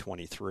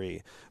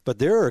 2023. But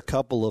there are a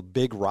couple of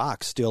big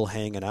rocks still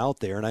hanging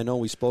out there. And I know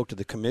we spoke to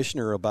the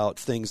commissioner about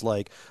things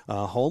like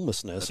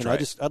homelessness. That's and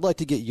right. I'd like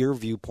to get your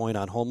viewpoint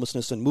on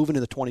homelessness and moving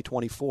into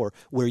 2024,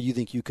 where you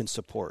think you can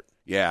support.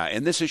 Yeah,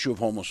 and this issue of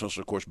homelessness,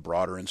 of course,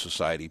 broader in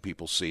society.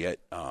 People see it,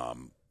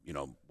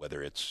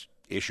 whether it's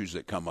issues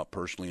that come up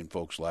personally in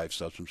folks' lives,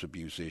 substance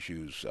abuse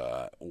issues,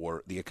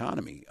 or the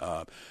economy.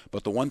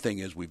 But the one thing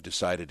is we've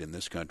decided in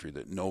this country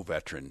that no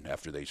veteran,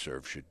 after they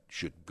serve,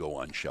 should go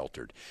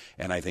unsheltered.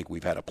 And I think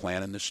we've had a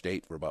plan in the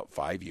state for about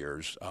 5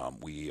 years.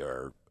 We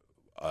are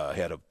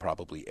ahead of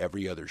probably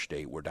every other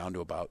state. We're down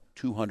to about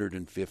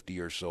 250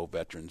 or so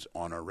veterans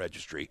on our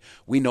registry.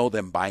 We know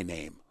them by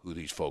name, who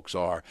these folks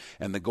are,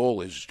 and the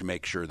goal is to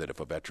make sure that if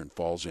a veteran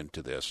falls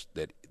into this,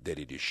 that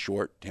it is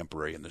short,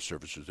 temporary, and the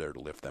service is there to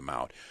lift them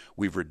out.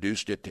 We've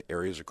reduced it to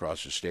areas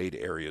across the state,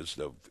 areas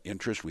of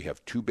interest. We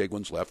have two big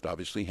ones left,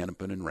 obviously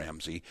Hennepin and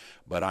Ramsey,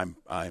 but I'm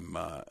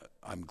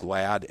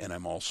glad, and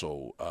I'm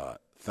also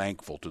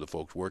thankful to the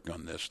folks working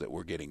on this that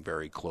we're getting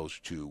very close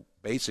to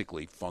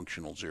basically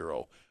functional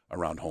zero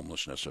around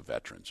homelessness of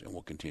veterans, and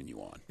we'll continue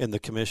on. And the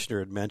commissioner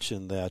had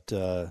mentioned that,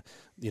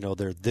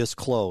 they're this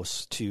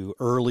close to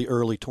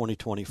early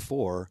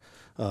 2024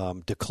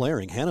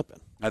 declaring Hennepin.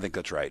 I think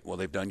that's right. Well,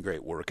 they've done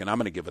great work, and I'm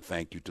going to give a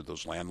thank you to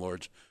those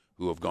landlords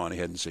who have gone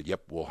ahead and said,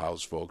 yep, we'll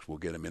house folks, we'll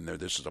get them in there.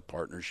 This is a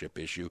partnership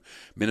issue.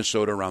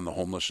 Minnesota, around the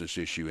homelessness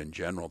issue in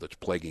general that's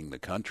plaguing the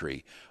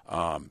country,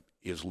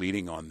 is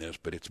leading on this,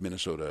 but it's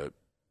Minnesota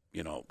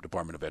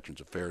Department of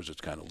Veterans Affairs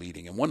that's kind of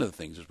leading. And one of the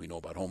things, as we know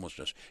about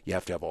homelessness, you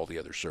have to have all the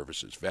other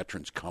services.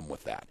 Veterans come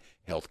with that: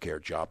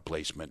 healthcare, job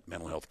placement,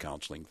 mental health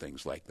counseling,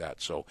 things like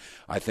that. So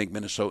I think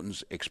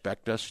Minnesotans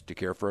expect us to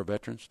care for our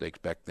veterans. They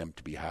expect them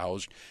to be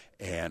housed,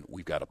 and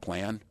we've got a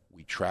plan.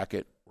 We track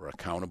it. We're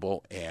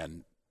accountable,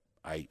 and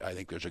I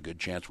think there's a good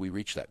chance we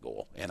reach that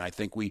goal. And I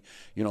think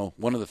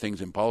one of the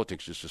things in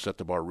politics is to set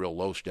the bar real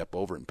low, step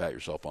over it, and pat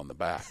yourself on the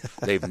back.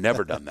 They've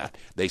never done that.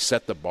 They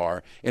set the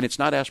bar, and it's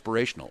not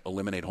aspirational,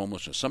 eliminate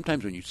homelessness.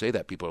 Sometimes when you say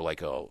that, people are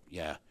like, oh,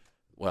 yeah,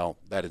 well,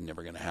 that is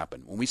never going to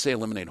happen. When we say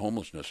eliminate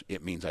homelessness,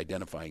 it means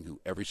identifying who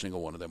every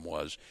single one of them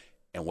was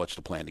and what's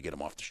the plan to get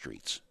them off the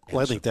streets.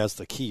 Well, I think that's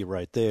the key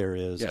right there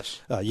is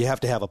yes. You have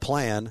to have a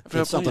plan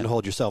and something to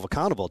hold yourself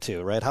accountable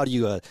to, right? How do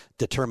you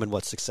determine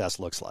what success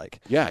looks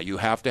like? Yeah, you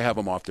have to have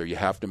them off there. You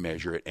have to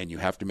measure it, and you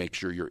have to make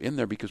sure you're in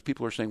there because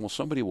people are saying, well,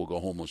 somebody will go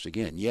homeless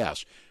again.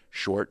 Yes,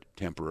 short,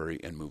 temporary,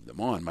 and move them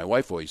on. My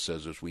wife always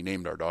says this. We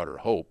named our daughter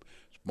Hope.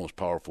 It's the most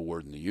powerful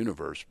word in the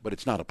universe, but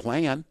it's not a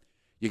plan.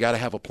 You got to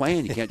have a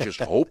plan. You can't just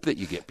hope that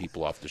you get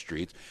people off the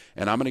streets.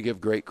 And I'm going to give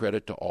great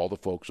credit to all the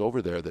folks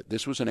over there that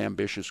this was an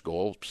ambitious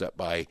goal set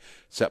by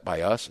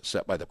us,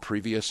 set by the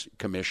previous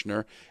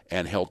commissioner,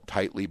 and held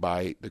tightly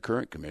by the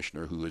current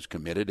commissioner, who is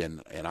committed,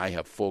 and I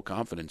have full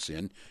confidence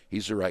in.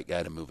 He's the right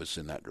guy to move us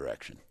in that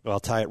direction. Well, I'll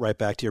tie it right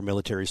back to your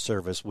military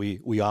service.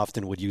 We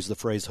often would use the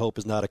phrase, hope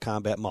is not a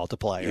combat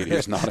multiplier. It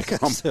is not a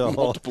combat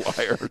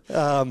multiplier.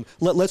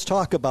 Let's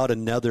talk about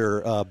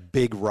another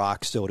big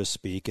rock, so to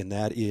speak, and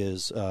that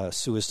is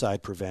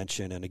suicide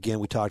prevention. And again,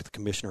 we talked to the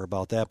commissioner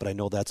about that, but I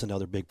know that's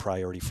another big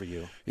priority for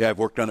you. Yeah, I've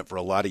worked on it for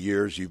a lot of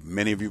years.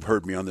 Many of you have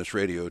heard me on this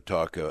radio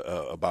talk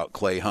about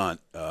Clay Hunt,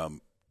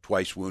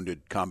 twice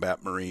wounded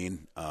combat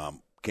Marine,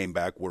 came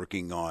back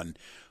working on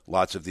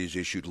lots of these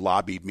issues,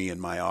 lobbied me in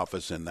my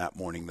office, and that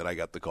morning that I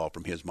got the call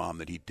from his mom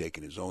that he'd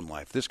taken his own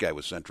life. This guy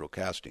was central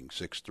casting,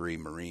 6'3"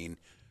 Marine,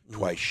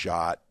 twice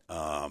shot,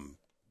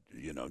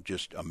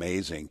 just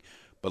amazing.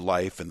 But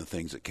life and the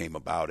things that came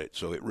about it.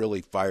 So it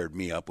really fired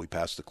me up. We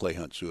passed the Clay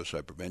Hunt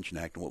Suicide Prevention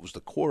Act, and what was the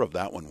core of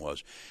that one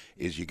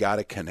is you got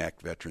to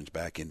connect veterans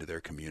back into their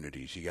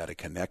communities. You got to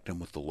connect them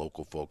with the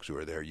local folks who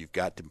are there. You've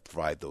got to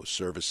provide those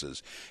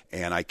services.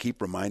 And I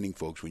keep reminding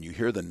folks, when you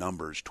hear the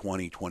numbers,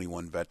 20,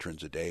 21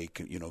 veterans a day,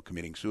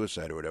 committing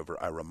suicide or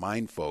whatever, I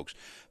remind folks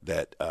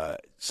that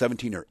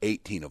 17 or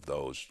 18 of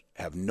those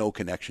have no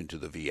connection to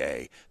the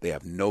VA. They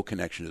have no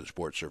connection to the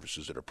support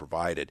services that are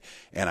provided.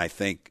 And I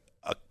think,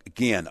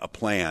 again, a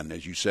plan,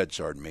 as you said,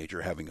 Sergeant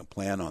Major, having a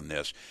plan on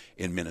this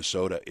in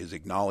Minnesota is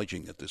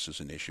acknowledging that this is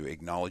an issue,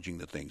 acknowledging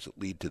the things that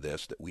lead to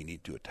this that we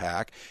need to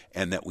attack,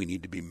 and that we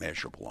need to be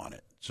measurable on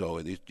it. So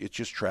it's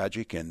just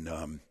tragic, and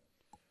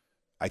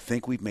I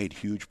think we've made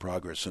huge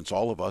progress since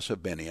all of us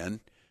have been in.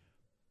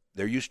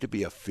 There used to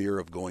be a fear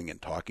of going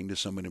and talking to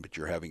somebody, but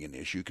you're having an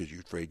issue because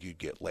you're afraid you'd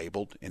get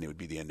labeled and it would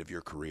be the end of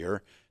your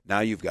career. Now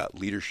you've got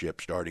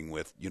leadership starting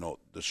with,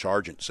 the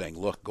sergeant saying,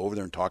 look, go over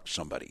there and talk to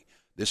somebody.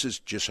 This is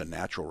just a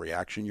natural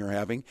reaction you're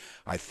having.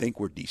 I think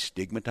we're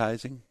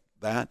destigmatizing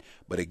that.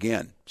 But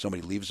again,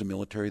 somebody leaves the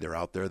military, they're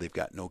out there, they've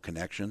got no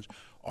connections.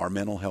 Our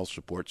mental health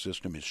support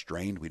system is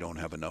strained. We don't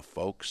have enough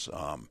folks.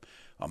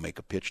 I'll make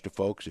a pitch to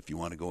folks. If you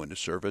want to go into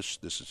service,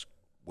 this is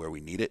where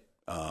we need it.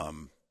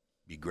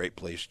 Be a great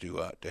place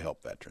to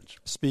help veterans.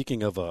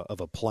 Speaking of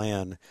a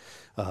plan,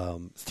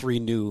 3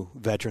 new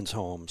veterans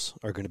homes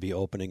are going to be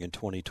opening in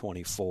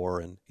 2024,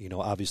 and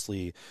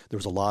obviously there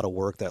was a lot of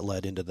work that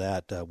led into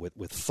that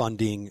with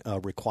funding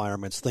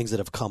requirements, things that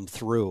have come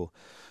through.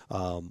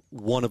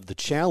 One of the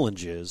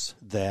challenges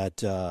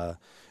that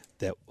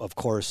of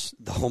course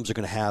the homes are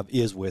going to have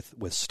is with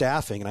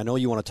staffing, and I know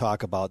you want to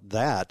talk about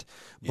that,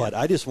 but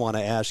I just want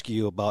to ask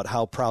you about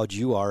how proud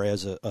you are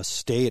as a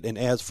state and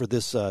as for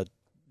this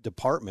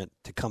department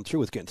to come through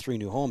with getting 3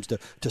 new homes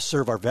to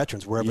serve our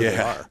veterans wherever they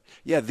are.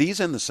 Yeah,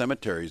 these and the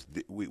cemeteries,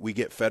 we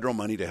get federal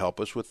money to help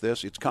us with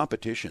this. It's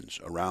competitions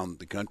around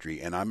the country,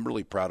 and I'm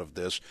really proud of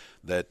this,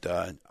 that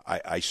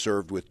I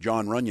served with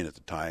John Runyon at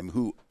the time,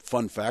 who,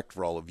 fun fact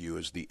for all of you,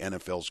 is the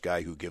NFL's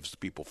guy who gives the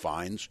people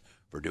fines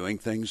for doing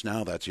things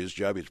now. That's his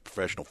job. He's a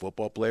professional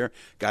football player.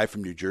 Guy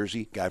from New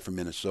Jersey, guy from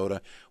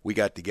Minnesota. We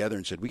got together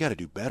and said, we got to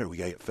do better. We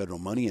got to get federal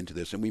money into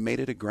this. And we made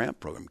it a grant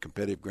program,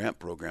 competitive grant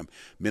program.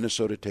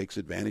 Minnesota takes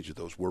advantage of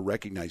those. We're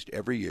recognized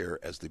every year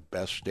as the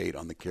best state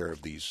on the care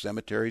of these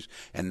cemeteries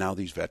and now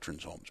these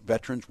veterans homes.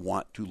 Veterans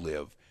want to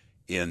live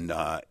in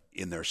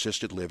their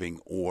assisted living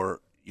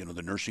or,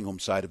 the nursing home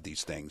side of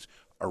these things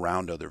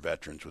around other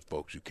veterans with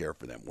folks who care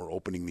for them. We're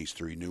opening these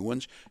 3 new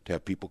ones to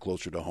have people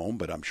closer to home,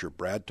 but I'm sure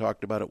Brad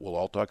talked about it. We'll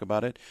all talk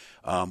about it.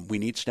 We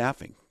need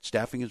staffing.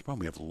 Staffing is a problem.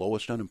 We have the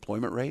lowest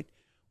unemployment rate.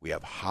 We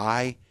have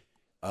high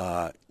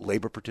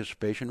labor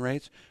participation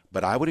rates,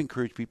 but I would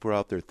encourage people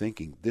out there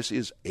thinking this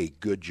is a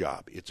good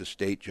job. It's a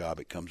state job.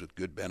 It comes with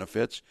good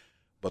benefits,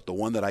 but the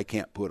one that I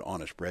can't put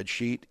on a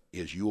spreadsheet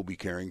is you will be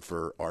caring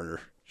for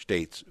our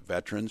state's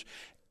veterans,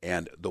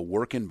 and the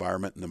work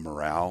environment and the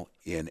morale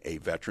in a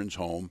veterans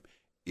home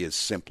is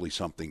simply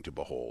something to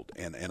behold.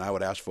 And I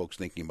would ask folks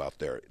thinking about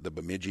the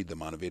Bemidji, the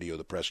Montevideo,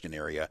 the Preston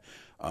area,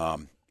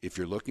 if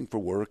you're looking for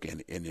work,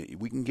 and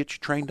we can get you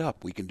trained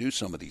up. We can do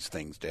some of these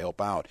things to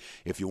help out.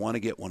 If you want to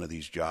get one of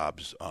these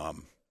jobs,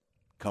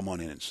 come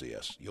on in and see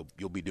us.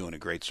 You'll be doing a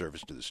great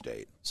service to the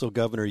state. So,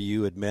 Governor,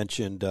 you had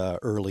mentioned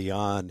early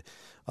on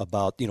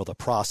about the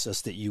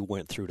process that you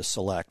went through to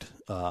select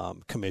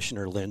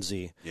Commissioner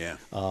Lindsay. Yeah.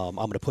 I'm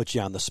going to put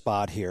you on the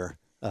spot here.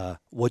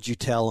 What'd you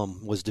tell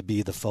him was to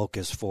be the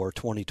focus for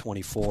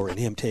 2024 and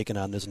him taking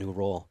on this new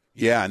role?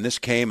 Yeah, and this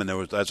came, and there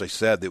was, as I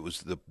said, it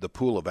was the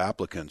pool of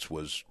applicants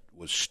was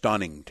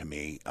stunning to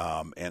me.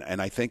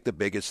 And I think the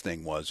biggest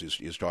thing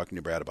is talking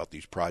to Brad about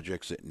these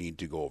projects that need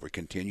to go over,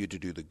 continue to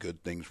do the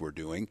good things we're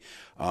doing,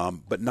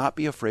 but not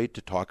be afraid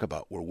to talk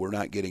about where we're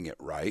not getting it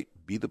right.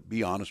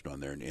 Be honest on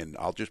there. And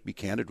I'll just be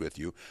candid with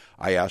you.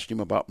 I asked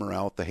him about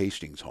morale at the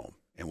Hastings home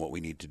and what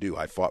we need to do.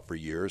 I fought for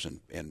years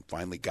and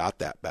finally got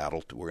that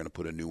battle. We're going to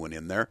put a new one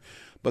in there.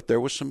 But there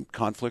was some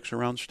conflicts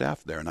around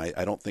staff there, and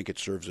I don't think it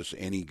serves us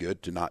any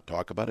good to not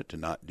talk about it, to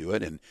not do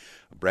it. And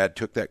Brad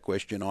took that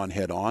question on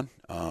head on.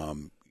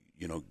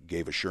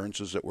 gave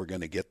assurances that we're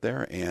going to get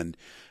there. And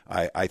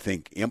I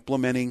think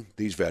implementing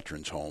these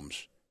veterans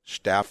homes,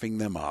 staffing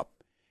them up,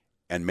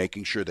 and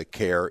making sure the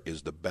care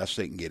is the best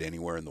they can get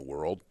anywhere in the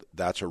world,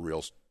 that's a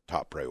real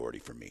top priority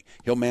for me.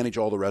 He'll manage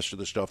all the rest of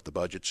the stuff, the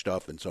budget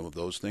stuff and some of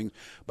those things,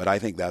 but I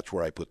think that's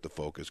where I put the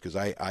focus, because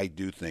I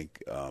do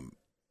think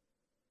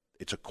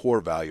it's a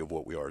core value of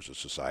what we are as a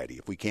society.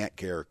 If we can't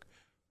care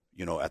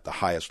at the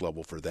highest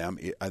level for them,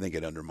 I think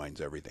it undermines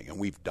everything. And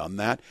we've done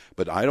that,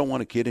 but I don't want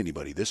to kid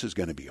anybody. This is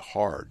going to be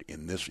hard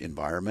in this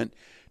environment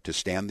to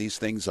stand these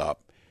things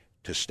up,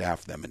 to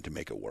staff them, and to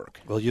make it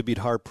work. Well, you'd be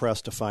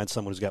hard-pressed to find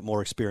someone who's got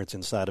more experience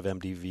inside of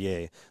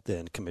MDVA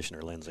than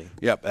Commissioner Lindsay.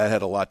 Yep, that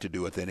had a lot to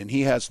do with it, and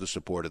he has the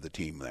support of the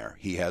team there.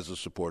 He has the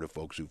support of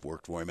folks who've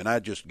worked for him. And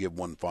I'd just give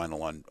one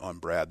final on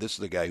Brad. This is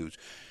the guy who's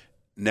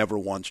never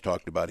once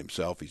talked about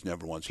himself. He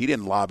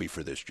didn't lobby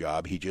for this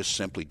job. He just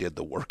simply did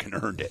the work and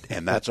earned it,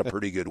 and that's a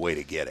pretty good way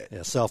to get it.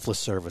 Yeah, selfless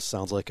service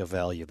sounds like a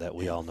value that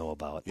we all know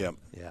about. Yep.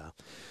 Yeah.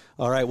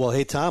 All right. Well,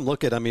 hey, Tom,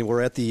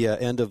 we're at the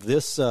end of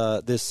this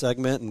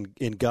segment.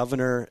 And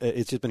Governor,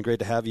 it's just been great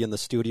to have you in the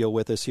studio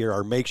with us here,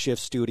 our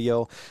makeshift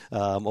studio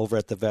over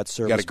at the Vet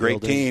Service Got a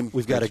great building. team.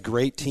 We've got a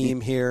great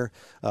team here,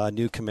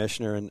 new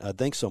commissioner, and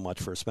thanks so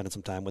much for spending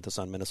some time with us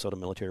on Minnesota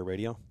Military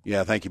Radio.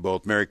 Yeah, thank you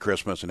both. Merry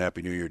Christmas and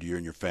Happy New Year to you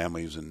and your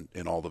families and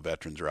all the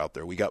veterans are out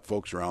there. We got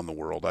folks around the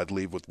world. I'd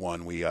leave with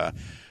one.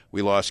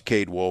 We lost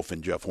Cade Wolf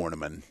and Jeff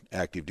Horniman,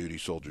 active duty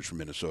soldiers from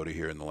Minnesota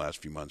here in the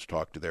last few months.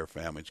 Talked to their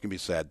families. It's going to be a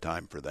sad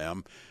time for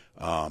them.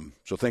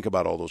 So think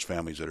about all those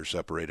families that are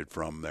separated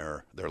from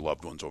their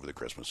loved ones over the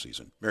Christmas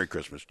season. Merry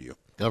Christmas to you.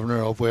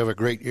 Governor, I hope we have a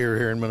great year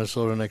here in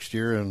Minnesota next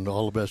year, and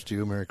all the best to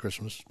you. Merry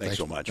Christmas. Thanks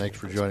so much. Thanks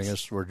for joining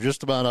us. We're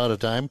just about out of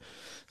time.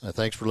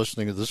 Thanks for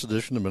listening to this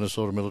edition of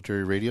Minnesota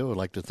Military Radio. I'd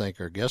like to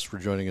thank our guests for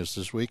joining us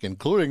this week,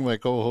 including my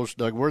co-host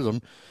Doug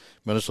Wortham,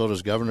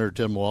 Minnesota's Governor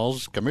Tim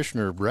Walz,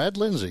 Commissioner Brad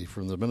Lindsay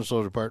from the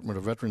Minnesota Department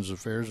of Veterans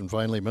Affairs, and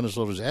finally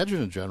Minnesota's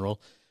Adjutant General,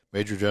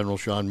 Major General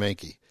Sean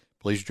Mankey.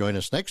 Please join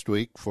us next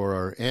week for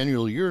our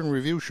annual Year in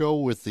Review show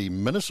with the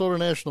Minnesota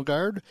National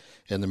Guard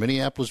and the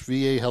Minneapolis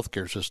VA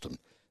healthcare system.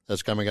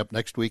 That's coming up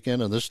next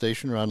weekend on this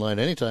station or online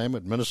anytime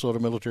at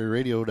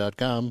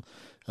MinnesotaMilitaryRadio.com.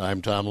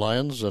 I'm Tom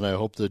Lyons, and I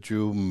hope that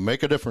you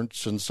make a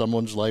difference in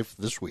someone's life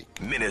this week.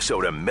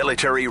 Minnesota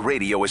Military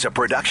Radio is a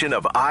production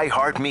of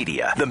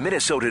iHeartMedia, the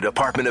Minnesota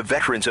Department of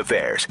Veterans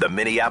Affairs, the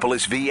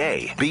Minneapolis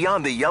VA,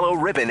 Beyond the Yellow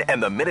Ribbon,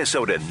 and the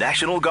Minnesota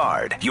National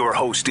Guard. Your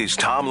host is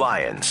Tom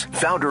Lyons,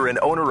 founder and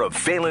owner of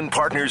Phelan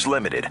Partners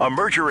Limited, a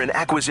merger and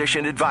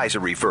acquisition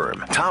advisory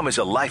firm. Tom is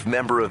a life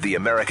member of the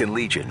American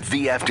Legion,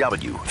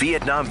 VFW,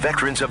 Vietnam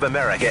Veterans of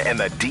America, and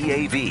the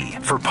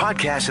DAV. For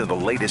podcasts and the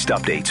latest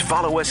updates,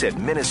 follow us at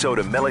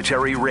MinnesotaMilitaryRadio.com.